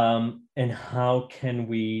how can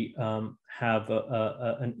we have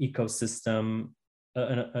an ecosystem,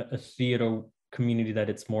 a theater community that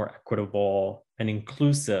it's more equitable and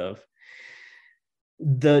inclusive?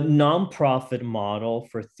 The nonprofit model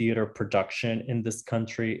for theater production in this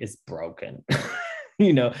country is broken.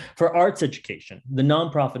 For arts education, the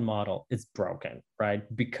nonprofit model is broken, right?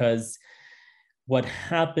 Because what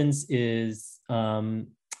happens is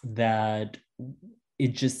that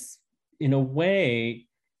it just, in a way,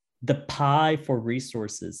 the pie for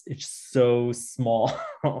resources is so small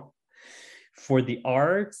for the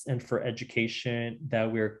arts and for education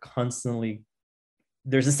that we're constantly,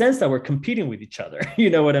 there's a sense that we're competing with each other, you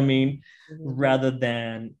know what I mean? Mm-hmm. Rather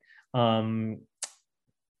than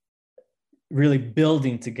really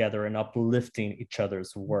building together and uplifting each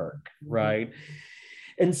other's work, right?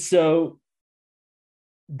 And so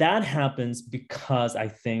that happens because I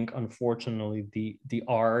think, unfortunately, the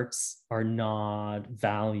arts are not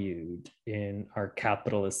valued in our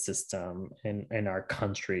capitalist system in our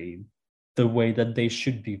country the way that they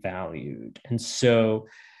should be valued. And so,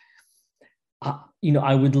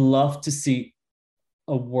 I would love to see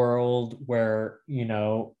a world where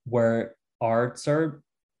arts are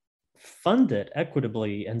funded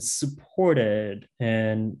equitably and supported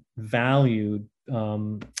and valued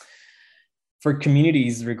for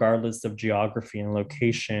communities, regardless of geography and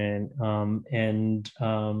location, and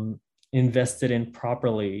invested in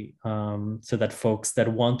properly, so that folks that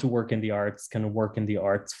want to work in the arts can work in the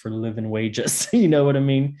arts for living wages. You know what I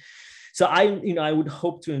mean? So I would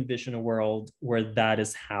hope to envision a world where that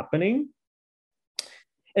is happening.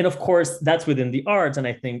 And of course, that's within the arts. And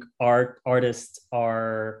I think artists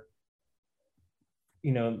are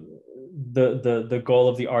you know, the goal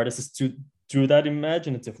of the artist is to do that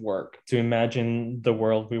imaginative work, to imagine the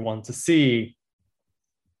world we want to see,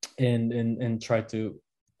 and try to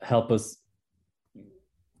help us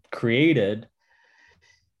create it.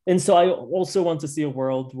 And so I also want to see a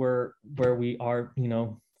world where we are, you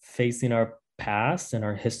know, facing our past and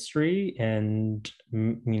our history, and,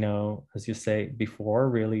 you know, as you say before,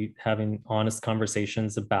 really having honest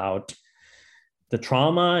conversations about the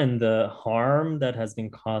trauma and the harm that has been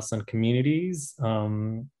caused on communities,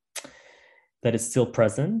 that is still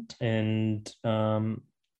present, and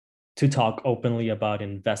to talk openly about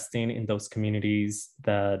investing in those communities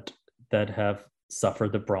that have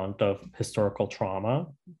suffered the brunt of historical trauma,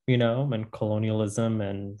 you know, and colonialism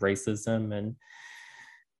and racism. And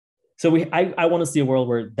so I want to see a world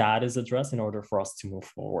where that is addressed in order for us to move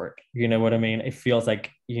forward. You know what I mean? It feels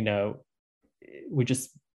like, you know,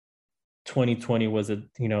 2020 was a,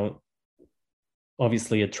 you know,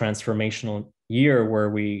 obviously a transformational year where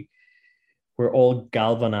we were all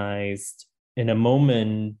galvanized in a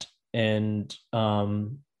moment, and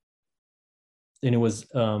it was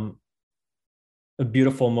a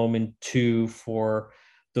beautiful moment too for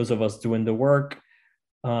those of us doing the work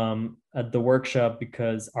at the workshop,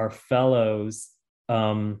 because our fellows,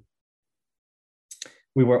 we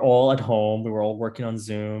were all at home, we were all working on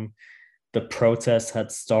Zoom. The protests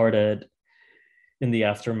had started in the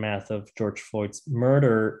aftermath of George Floyd's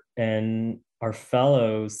murder, and our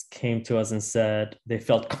fellows came to us and said they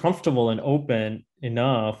felt comfortable and open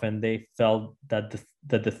enough, and they felt that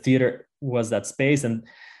the theater was that space, and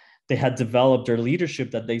they had developed their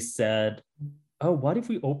leadership, that they said, oh, what if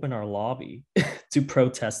we open our lobby to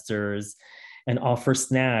protesters and offer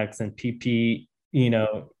snacks and PP, you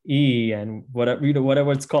know, and whatever, you know,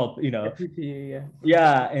 whatever it's called, you know, PPE,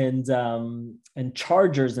 yeah, and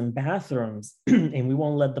chargers and bathrooms, and we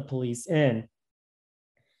won't let the police in.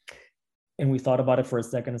 And we thought about it for a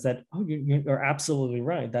second and said, oh, you're absolutely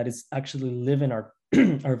right. That is actually living our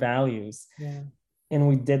our values. Yeah. And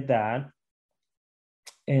we did that,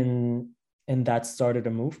 and that started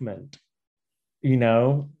a movement, you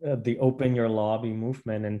know, the Open Your Lobby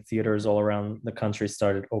movement, and theaters all around the country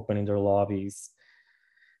started opening their lobbies.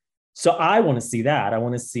 So I want to see that. I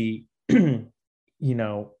want to see, you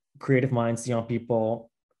know, creative minds, young people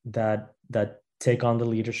that take on the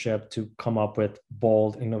leadership to come up with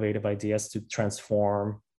bold, innovative ideas to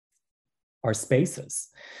transform our spaces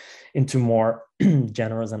into more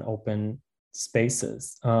generous and open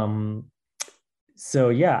spaces. So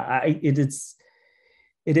yeah, it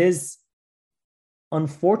is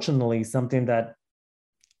unfortunately something that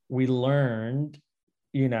we learned,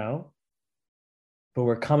 you know, but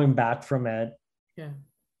we're coming back from it. Yeah.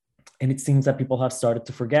 And it seems that people have started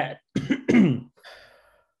to forget.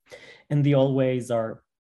 And the old ways are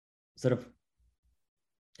sort of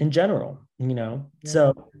in general, you know. Yeah.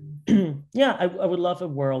 So yeah, I would love a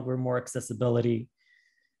world where more accessibility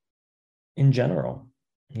in general,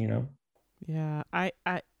 you know. Yeah, I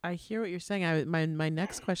hear what you're saying. My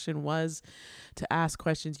next question was to ask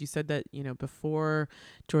questions. You said that, you know, before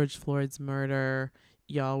George Floyd's murder,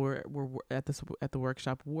 y'all were at the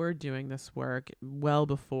workshop, were doing this work well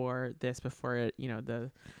before it, you know,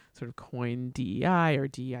 the sort of coined DEI or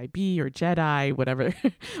DEIB or JEDI, whatever,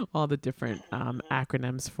 all the different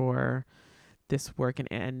acronyms for this work,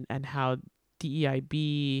 and how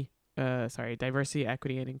DEIB, diversity,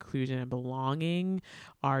 equity, and inclusion and belonging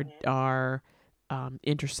are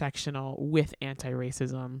intersectional with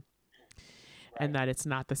anti-racism, and that it's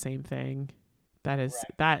not the same thing.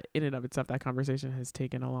 That in and of itself, that conversation has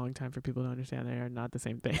taken a long time for people to understand they are not the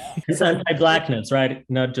same thing. It's anti-blackness, right?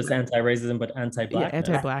 Not just anti-racism, but anti-blackness. Yeah,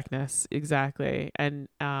 anti-blackness, exactly. And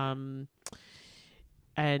I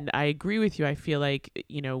agree with you. I feel like,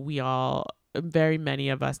 you know, we all, very many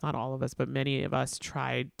of us, not all of us, but many of us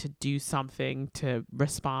tried to do something to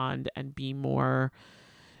respond and be more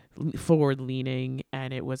forward leaning,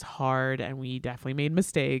 and it was hard, and we definitely made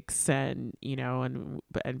mistakes, and, you know, and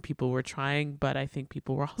people were trying, but I think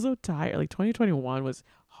people were also tired. Like 2021 was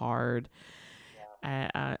hard.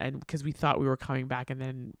 And because we thought we were coming back, and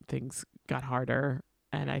then things got harder.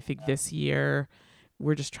 And I think this year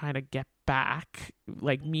we're just trying to get back,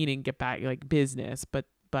 like, meaning get back, like, business, but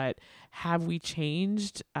have we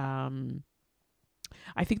changed? I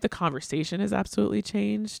think the conversation has absolutely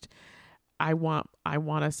changed. I want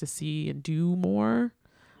us to see and do more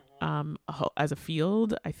as a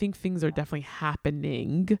field. I think things are definitely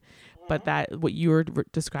happening, but that what you were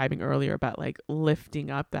describing earlier about, like, lifting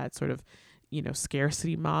up that sort of, you know,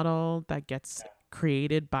 scarcity model that gets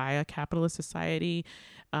created by a capitalist society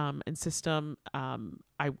and system,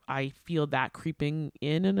 I feel that creeping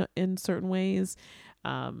in certain ways.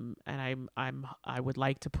 And I would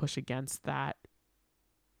like to push against that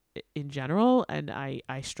in general, and I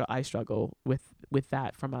struggle with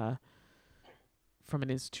that from an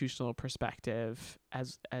institutional perspective,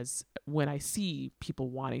 as when I see people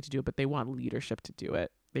wanting to do it, but they want leadership to do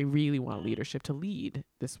it. They really want leadership to lead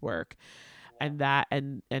this work, and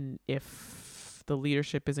if the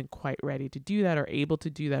leadership isn't quite ready to do that, or able to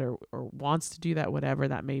do that, or wants to do that, whatever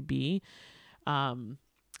that may be,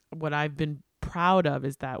 what I've been proud of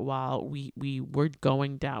is that while we were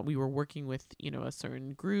going down, we were working with, a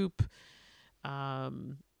certain group.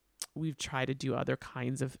 We've tried to do other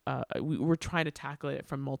kinds of, we're trying to tackle it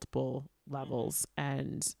from multiple levels.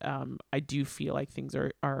 And I do feel like things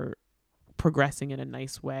are progressing in a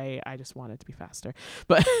nice way. I just want it to be faster,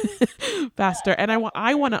 but faster. And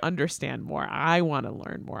I want to understand more. I want to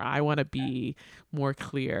learn more. I want to be more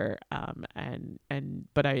clear.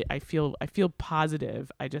 But I feel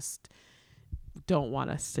positive. I just don't want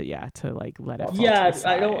us to like let it fall to the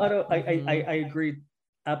side. I agree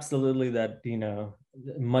absolutely that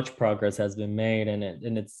much progress has been made, and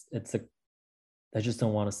I just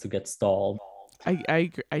don't want us to get stalled. I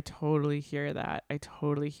totally hear that.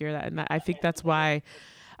 And I think that's why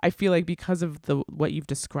I feel like, because of what you've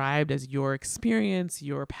described as your experience,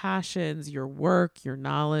 your passions, your work, your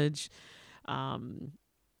knowledge,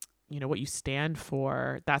 what you stand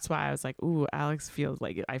for, that's why I was like, ooh, Alex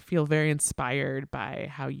I feel very inspired by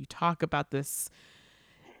how you talk about this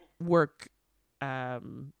work,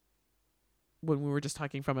 when we were just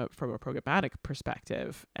talking from a programmatic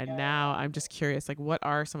perspective. And now I'm just curious, like, what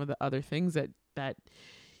are some of the other things that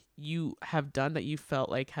you have done that you felt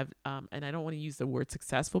like have, and I don't want to use the word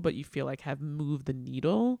successful, but you feel like have moved the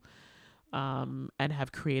needle, and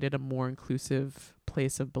have created a more inclusive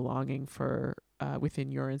place of belonging for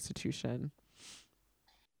within your institution?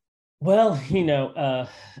 Well,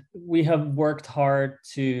 we have worked hard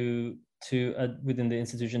to within the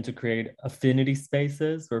institution to create affinity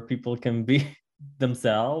spaces where people can be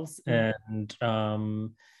themselves, and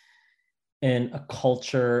a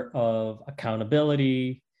culture of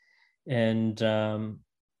accountability, and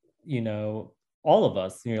all of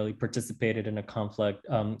us nearly participated in a conflict,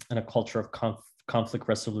 in a culture of conflict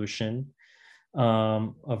resolution,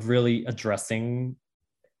 of really addressing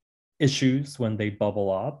issues when they bubble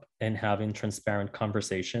up and having transparent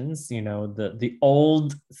conversations. The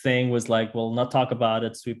old thing was like, well, not talk about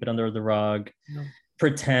it, sweep it under the rug,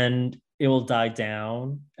 pretend it will die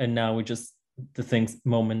down. And now we just, the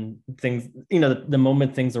moment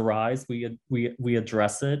things arise, we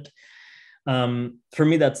address it. For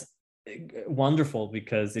me, that's wonderful,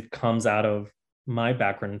 because it comes out of my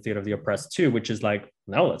background in theater of the oppressed too, which is like,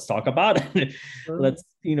 no, let's talk about it. Let's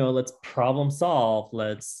problem solve.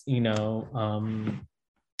 Let's,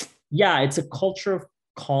 it's a culture of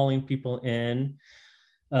calling people in,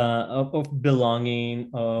 of belonging,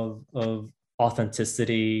 of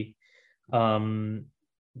authenticity, of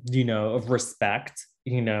respect,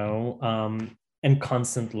 and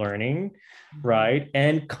constant learning, right?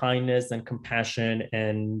 And kindness and compassion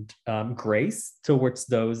and grace towards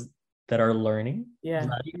those that are learning. Yeah.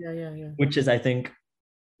 Right? Yeah. Which is, I think,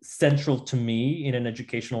 central to me in an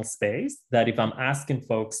educational space, that if I'm asking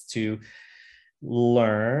folks to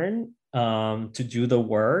learn, to do the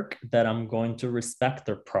work, that I'm going to respect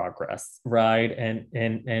their progress, right?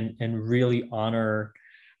 And really honor,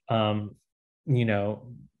 not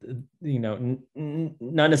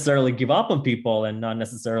necessarily give up on people, and not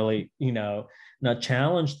necessarily, not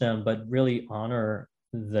challenge them, but really honor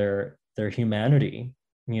their humanity.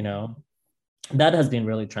 That has been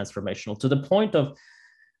really transformational, to the point of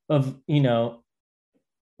I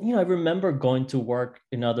remember going to work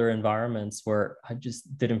in other environments where I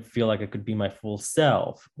just didn't feel like I could be my full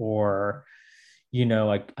self, or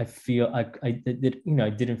I feel I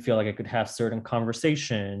didn't feel like I could have certain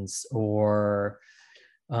conversations, or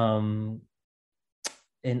and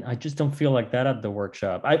I just don't feel like that at the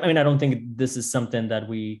workshop. I mean, I don't think this is something that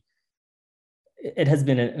it has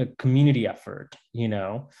been a community effort,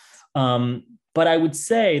 but I would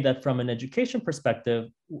say that from an education perspective,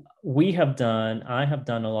 I have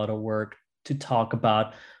done a lot of work to talk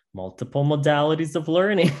about multiple modalities of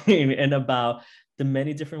learning and about the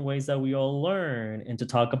many different ways that we all learn, and to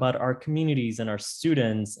talk about our communities and our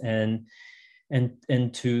students, and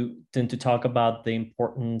to talk about the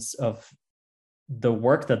importance of the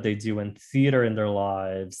work that they do in theater in their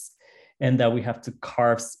lives, and that we have to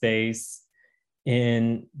carve space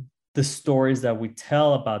in the stories that we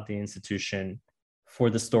tell about the institution for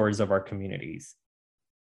the stories of our communities.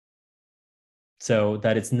 So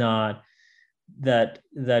that it's not that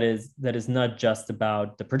is not just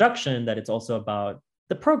about the production, that it's also about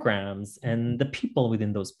the programs and the people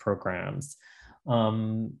within those programs.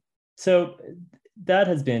 So that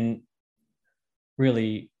has been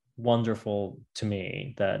really wonderful to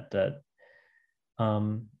me.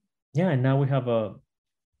 And now we have a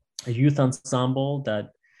youth ensemble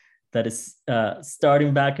that is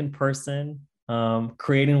starting back in person,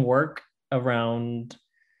 creating work around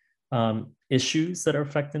issues that are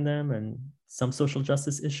affecting them and some social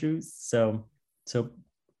justice issues. So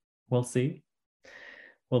we'll see.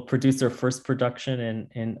 We'll produce our first production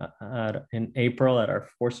in April at our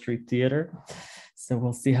 4th Street Theater. So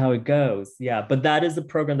we'll see how it goes. Yeah, but that is a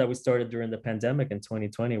program that we started during the pandemic in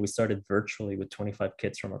 2020. We started virtually with 25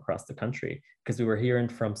 kids from across the country because we were hearing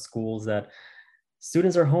from schools that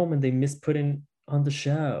students are home and they miss putting on the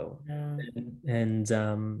show. Yeah.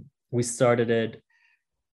 And we started it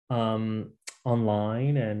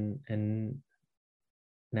online and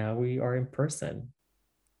now we are in person.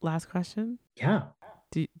 Last question. Yeah.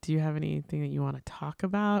 Do you have anything that you want to talk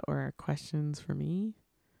about or questions for me?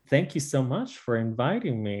 Thank you so much for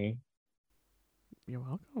inviting me. You're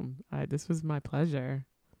welcome. This was my pleasure.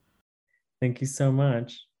 Thank you so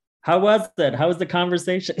much. How was it? How was the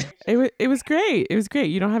conversation? It was great. It was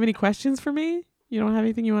great. You don't have any questions for me? You don't have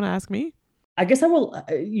anything you want to ask me? I guess I will,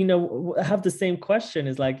 have the same question.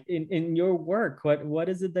 Is like in your work, what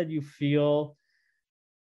is it that you feel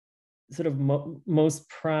sort of most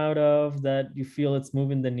proud of, that you feel it's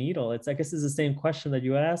moving the needle? I guess it's the same question that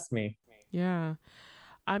you asked me. Yeah.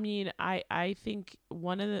 I mean, I think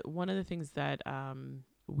one of the things that I've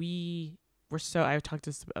talked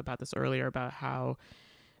about this earlier, about how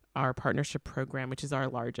our partnership program, which is our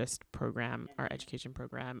largest program, our education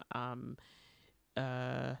program,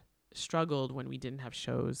 struggled when we didn't have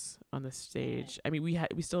shows on the stage. I mean,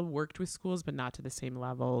 we still worked with schools, but not to the same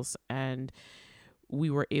levels. And we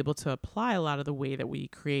were able to apply a lot of the way that we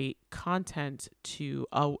create content to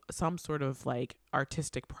some sort of like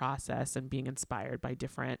artistic process and being inspired by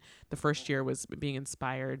the first year was being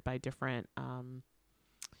inspired by different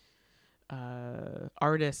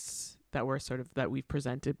artists that were that we've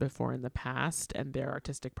presented before in the past and their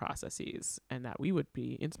artistic processes, and that we would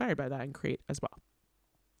be inspired by that and create as well.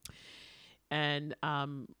 And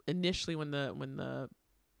initially when the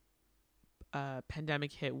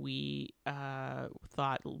pandemic hit, we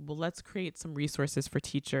thought, well, let's create some resources for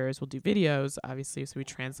teachers. We'll do videos, obviously. So we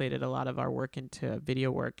translated a lot of our work into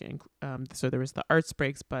video work. And so there was the arts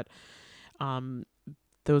breaks, but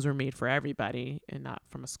those were made for everybody and not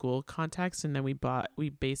from a school context. And then we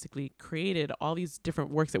basically created all these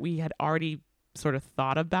different works that we had already sort of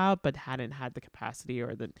thought about, but hadn't had the capacity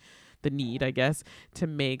or the need, I guess, to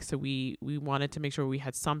make. So we wanted to make sure we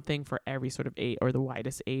had something for every sort of age or the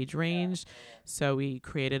widest age range. So we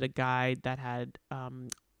created a guide that had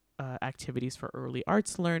activities for early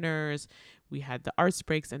arts learners. We had the arts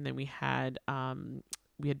breaks, and then we had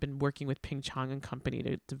been working with Ping Chong and Company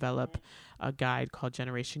to develop a guide called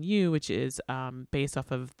Generation U, which is based off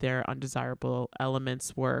of their Undesirable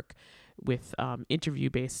Elements work with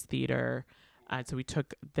interview-based theater. So we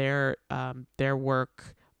took their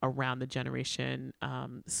work around the generation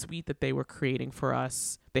suite that they were creating for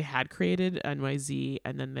us. They had created NYZ,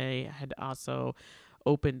 and then they had also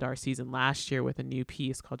opened our season last year with a new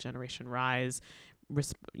piece called Generation Rise,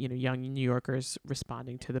 young New Yorkers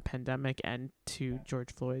responding to the pandemic and to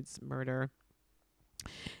George Floyd's murder.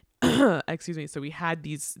 Excuse me. So we had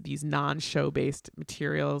these non-show based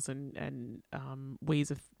materials and ways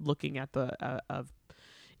of looking at of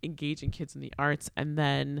engaging kids in the arts, and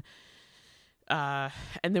then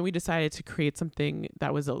we decided to create something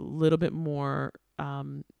that was a little bit more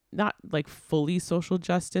not like fully social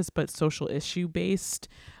justice, but social issue based.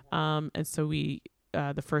 And so we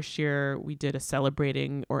the first year we did a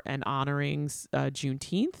celebrating and honoring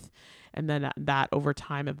Juneteenth, and then that over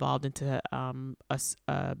time evolved into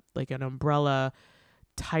like an umbrella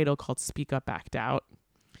title called Speak Up, Act Out,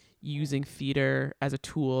 using theater as a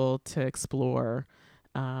tool to explore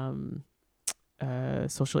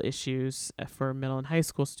social issues for middle and high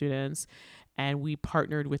school students. And we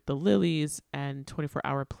partnered with the Lilies and 24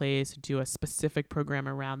 Hour Plays to do a specific program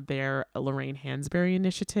around their Lorraine Hansberry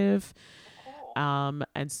initiative.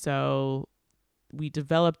 And so we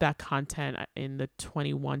developed that content in the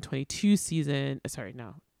 21-22 season.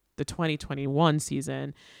 The 2021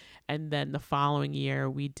 season. And then the following year,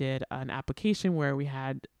 we did an application where we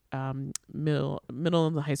had middle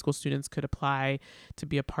and high school students could apply to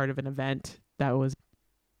be a part of an event that was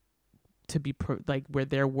to be where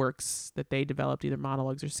their works that they developed, either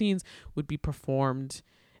monologues or scenes, would be performed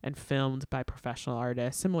and filmed by professional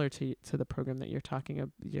artists, similar to the program that you're talking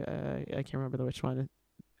about. I can't remember which one.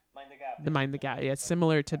 Mind the Gap. the Mind the Gap. Yeah, it's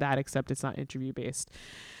similar to that, except it's not interview based.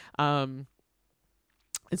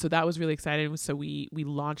 And so that was really exciting. So we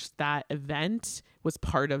launched that event, was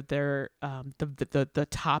part of their the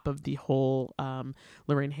top of the whole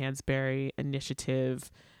Lorraine Hansberry initiative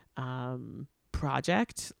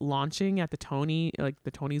project, launching at the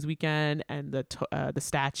Tony's weekend, and the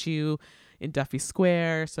statue in Duffy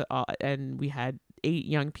Square. So and we had 8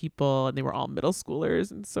 young people, and they were all middle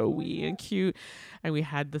schoolers, and so wee and cute, and we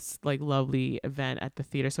had this like lovely event at the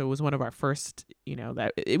theater. So it was one of our first,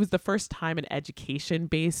 that it was the first time an education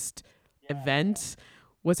based event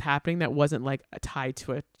was happening that wasn't like tied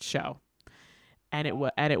to a show. And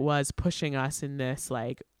it was pushing us in this,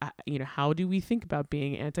 like, how do we think about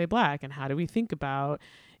being anti-Black, and how do we think about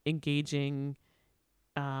engaging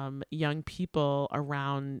young people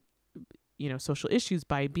around social issues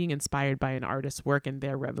by being inspired by an artist's work and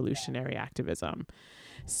their revolutionary activism.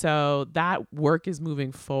 So that work is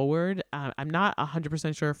moving forward. I'm not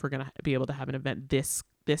 100% sure if we're going to be able to have an event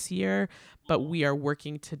this year, but we are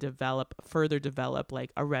working to further develop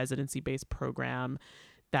like a residency-based program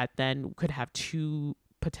that then could have 2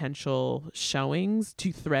 potential showings,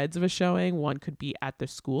 2 threads of a showing. One could be at the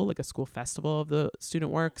school, like a school festival of the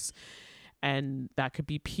student works, and that could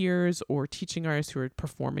be peers or teaching artists who are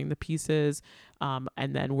performing the pieces,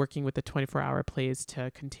 and then working with the 24-hour plays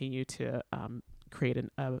to continue to create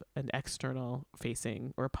an external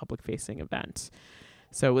facing or public facing event.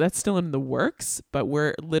 So that's still in the works, but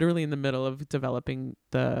we're literally in the middle of developing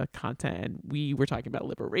the content. We were talking about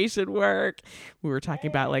liberation work. We were talking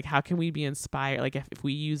about like, how can we be inspired? Like if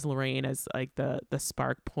we use Lorraine as like the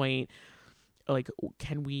spark point, like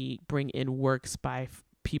can we bring in works by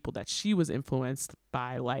people that she was influenced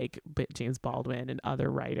by, like James Baldwin and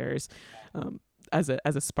other writers, as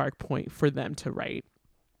a spark point for them to write.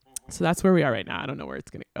 So that's where we are right now. I don't know where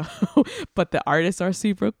it's gonna go, but the artists are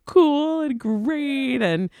super cool and great,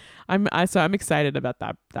 and I'm excited about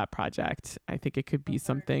that project. I think it could be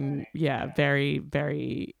something, very,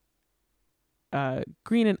 very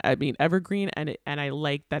green, and evergreen, and I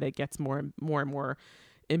like that it gets more and more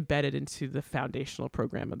embedded into the foundational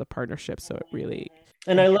program of the partnership. So it really,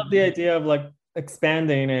 and I love the idea of like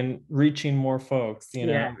expanding and reaching more folks.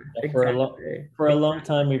 For a long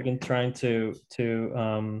time we've been trying to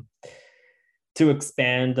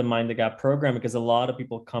expand the Mind the Gap program, because a lot of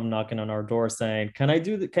people come knocking on our door saying, can we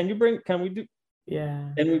do?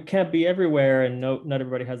 Yeah. And we can't be everywhere, and not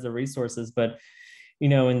everybody has the resources, but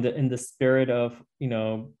in the spirit of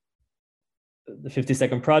the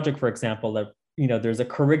 50-second project, for example, that there's a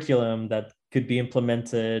curriculum that could be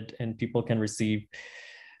implemented and people can receive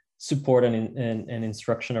support and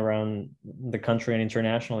instruction around the country and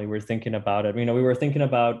internationally. We're thinking about it. We were thinking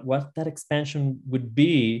about what that expansion would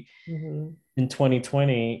be in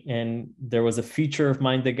 2020, and there was a feature of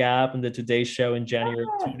Mind the Gap in the Today Show in January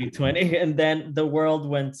 2020, and then the world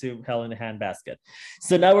went to hell in a handbasket.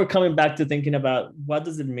 So now we're coming back to thinking about what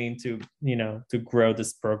does it mean to grow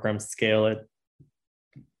this program, scale it,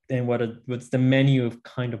 and what's the menu of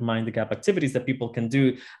kind of Mind the Gap activities that people can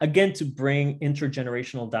do, again, to bring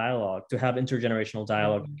intergenerational dialogue, to have intergenerational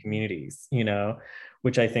dialogue in communities,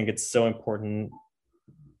 which I think it's so important.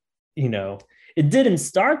 It didn't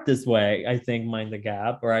start this way, I think, Mind the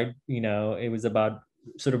Gap, right? It was about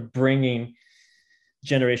sort of bringing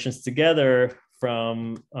generations together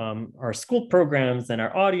from our school programs and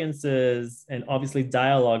our audiences, and obviously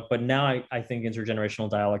dialogue. But now I think intergenerational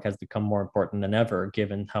dialogue has become more important than ever,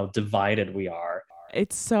 given how divided we are.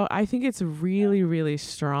 I think it's really, really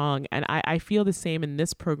strong. And I feel the same in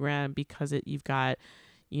this program, because you've got,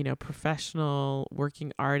 professional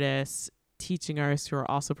working artists, teaching artists who are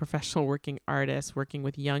also professional working artists, working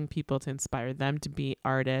with young people to inspire them to be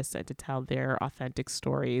artists and to tell their authentic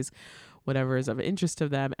stories, whatever is of interest to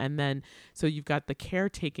them. And then, so you've got the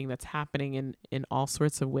caretaking that's happening in all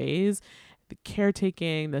sorts of ways. The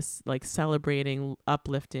caretaking, this like celebrating,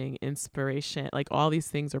 uplifting, inspiration, like all these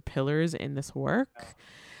things are pillars in this work.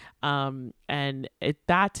 And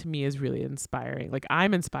that to me is really inspiring. Like,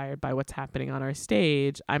 I'm inspired by what's happening on our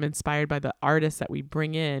stage. I'm inspired by the artists that we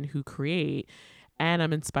bring in who create, and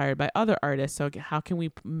I'm inspired by other artists. So how can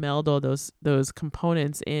we meld all those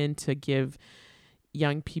components in to give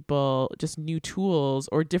young people just new tools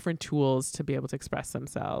or different tools to be able to express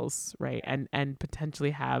themselves, right? And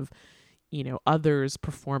potentially have, others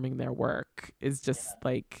performing their work is just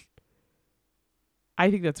like, I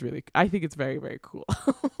think it's very, very cool.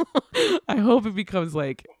 I hope it becomes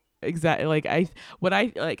like exactly like I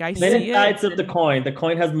see many sides it. of the coin. The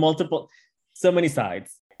coin has so many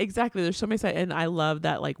sides. exactly. There's so many sides, and I love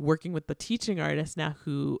that, like, working with the teaching artists now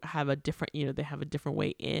who have a different, they have a different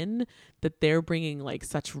way in, that they're bringing like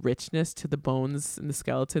such richness to the bones and the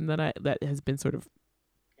skeleton that has been sort of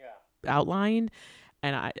outlined.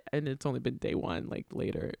 And it's only been day one. Like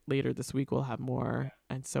later this week we'll have more,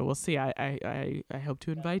 and so we'll see. I hope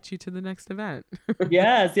to invite you to the next event.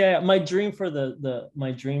 Yes, yeah. My dream for the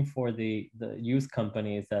youth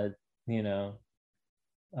company is that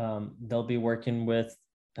they'll be working with,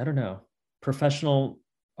 I don't know, professional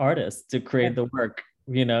artists to create the work.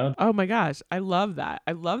 Oh my gosh, I love that.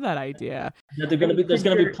 I love that idea. That there's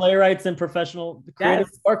gonna be playwrights and professional creative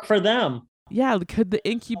work for them. Yeah, could the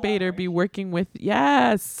incubator be working with?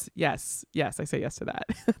 Yes. I say yes to that.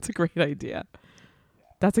 That's a great idea.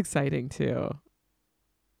 That's exciting too.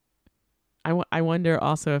 I wonder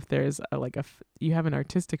also if there's you have an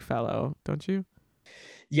artistic fellow, don't you?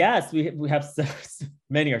 Yes, we have so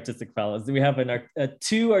many artistic fellows. We have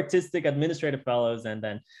 2 artistic administrative fellows, and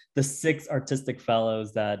then the 6 artistic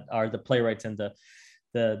fellows that are the playwrights and the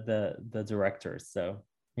directors. So,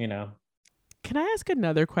 Can I ask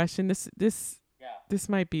another question? This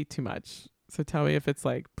might be too much. So tell me if it's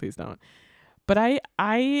like, please don't. But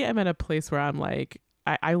I am at a place where I'm like,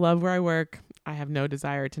 I love where I work. I have no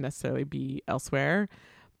desire to necessarily be elsewhere.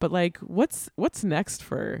 But like, what's next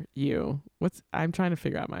for you? I'm trying to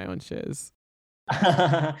figure out my own shiz.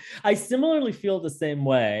 I similarly feel the same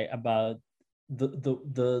way about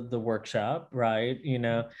the workshop, right?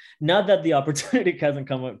 Not that the opportunity hasn't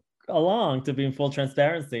come along, to be in full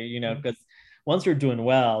transparency, because once you're doing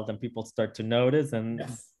well, then people start to notice, and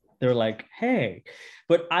they're like, hey.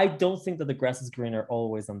 But I don't think that the grass is greener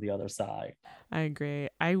always on the other side. I agree.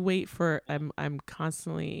 I wait for, I'm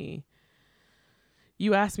constantly,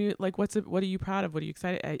 you ask me like, what are you proud of? What are you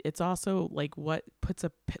excited? It's also like, what puts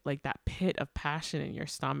that pit of passion in your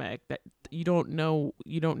stomach that you don't know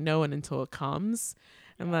it until it comes.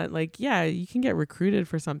 And that, like, yeah, you can get recruited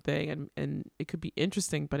for something and it could be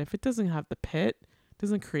interesting, but if it doesn't have the pit,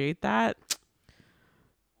 doesn't create that,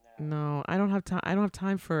 no, I don't have time. I don't have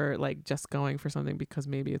time for like just going for something because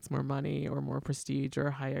maybe it's more money or more prestige or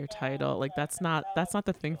a higher title. Like that's not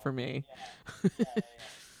the thing for me.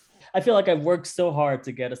 I feel like I've worked so hard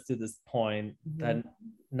to get us to this point that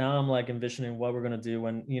now I'm like envisioning what we're gonna do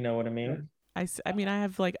when, you know what I mean? I mean, I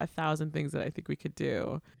have like 1,000 things that I think we could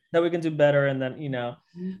do. That we can do better, and then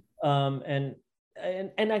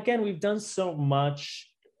and again, we've done so much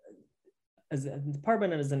as a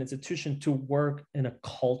department and as an institution to work in a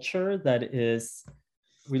culture that is,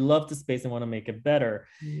 we love the space and want to make it better.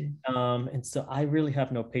 And so I really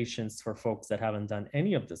have no patience for folks that haven't done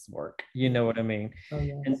any of this work. You know what I mean? Oh,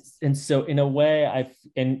 yes. And so in a way,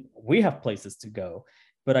 we have places to go,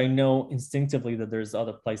 but I know instinctively that there's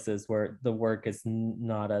other places where the work is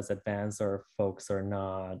not as advanced, or folks are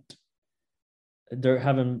not, they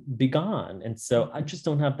haven't begun. And so I just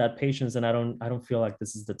don't have that patience, and I don't feel like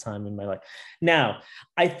this is the time in my life. Now,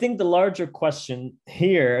 I think the larger question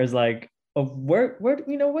here is like, of where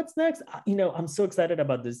what's next. I'm so excited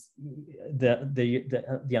about this,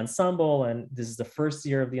 the ensemble, and this is the first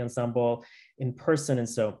year of the ensemble in person, and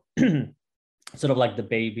so sort of like the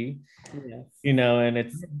baby. Yes. And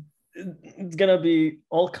it's gonna be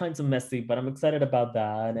all kinds of messy, but I'm excited about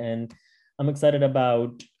that, and I'm excited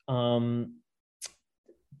about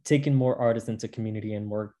taking more artists into community and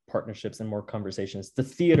more partnerships and more conversations. The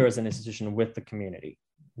theater as an institution with the community,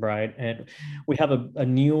 right? And we have a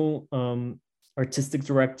new artistic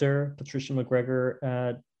director, Patricia McGregor,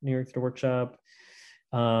 at New York Theater Workshop,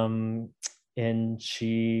 and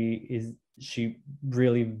she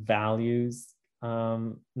really values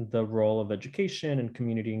the role of education and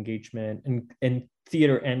community engagement and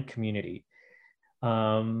theater and community.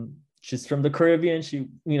 She's from the Caribbean. She,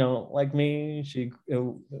 like me, she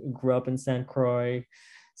grew up in St. Croix.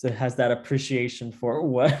 So has that appreciation for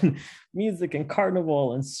what music and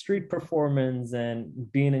carnival and street performance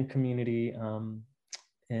and being in community.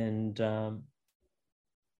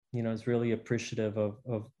 Is really appreciative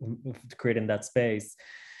of creating that space.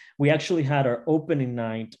 We actually had our opening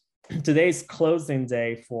night. Today's closing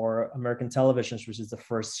day for American Television, which is the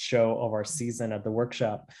first show of our season at the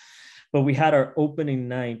workshop. But we had our opening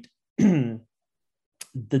night the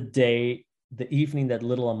evening that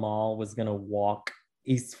Little Amal was going to walk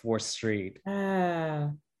East 4th Street.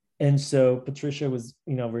 And so Patricia was,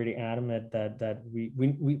 really adamant that we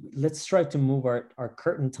let's try to move our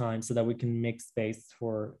curtain time so that we can make space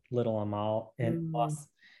for Little Amal and us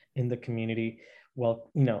in the community,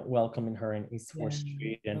 welcoming her in East 4th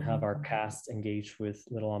Street and have our cast engage with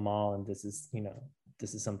Little Amal. And this is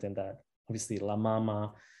something that obviously La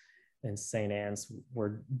Mama in St. Anne's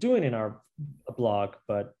we're doing in our blog,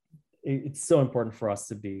 but it's so important for us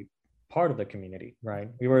to be part of the community, right?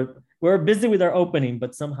 We were busy with our opening,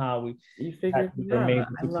 but somehow You figured we it were out. able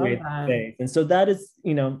I to love create that. space. And so that is,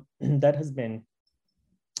 that has been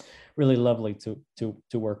really lovely to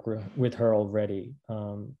work with her already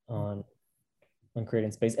on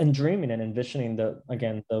creating space and dreaming and envisioning the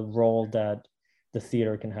role that the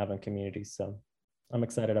theater can have in communities. So I'm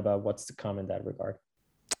excited about what's to come in that regard.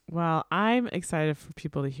 Well, I'm excited for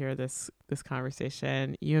people to hear this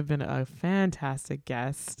conversation. You have been a fantastic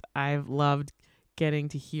guest. I've loved getting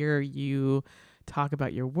to hear you talk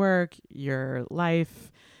about your work, your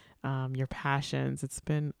life, your passions. It's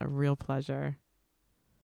been a real pleasure.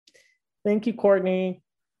 Thank you, Courtney.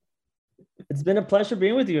 It's been a pleasure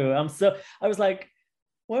being with you. I was like,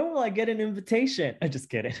 when will I get an invitation? I'm just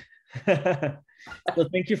kidding. So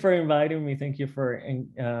thank you for inviting me. Thank you for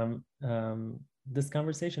this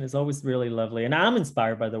conversation is always really lovely. And I'm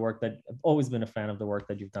inspired by the work that I've always been a fan of the work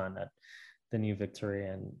that you've done at the New Victory.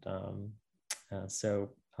 And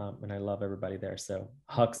and I love everybody there. So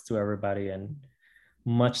hugs to everybody and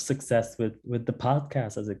much success with the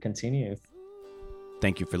podcast as it continues.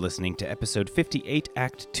 Thank you for listening to episode 58,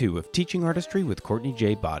 Act 2 of Teaching Artistry with Courtney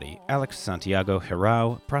J. Body, Alex Santiago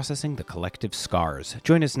Herrao, Processing the Collective Scars.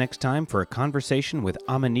 Join us next time for a conversation with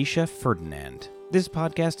Amanisha Ferdinand. This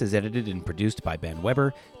podcast is edited and produced by Ben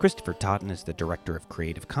Weber. Christopher Totten is the director of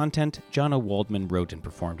creative content. Jonna Waldman wrote and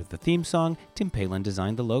performed the theme song. Tim Palin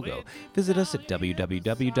designed the logo. Visit us at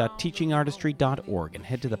www.teachingartistry.org and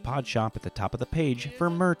head to the pod shop at the top of the page for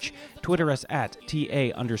merch. Twitter us at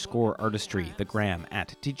TA_artistry, the gram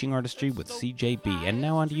at Teaching Artistry with CJB, and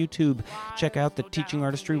now on YouTube. Check out the Teaching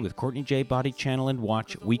Artistry with Courtney J. Body channel and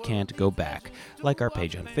watch We Can't Go Back. Like our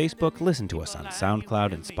page on Facebook, listen to us on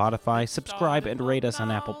SoundCloud and Spotify, subscribe and rate us on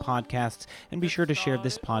Apple Podcasts, and be sure to share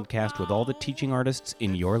this podcast with all the teaching artists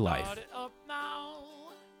in your life.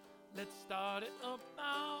 Let's start it up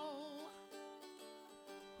now.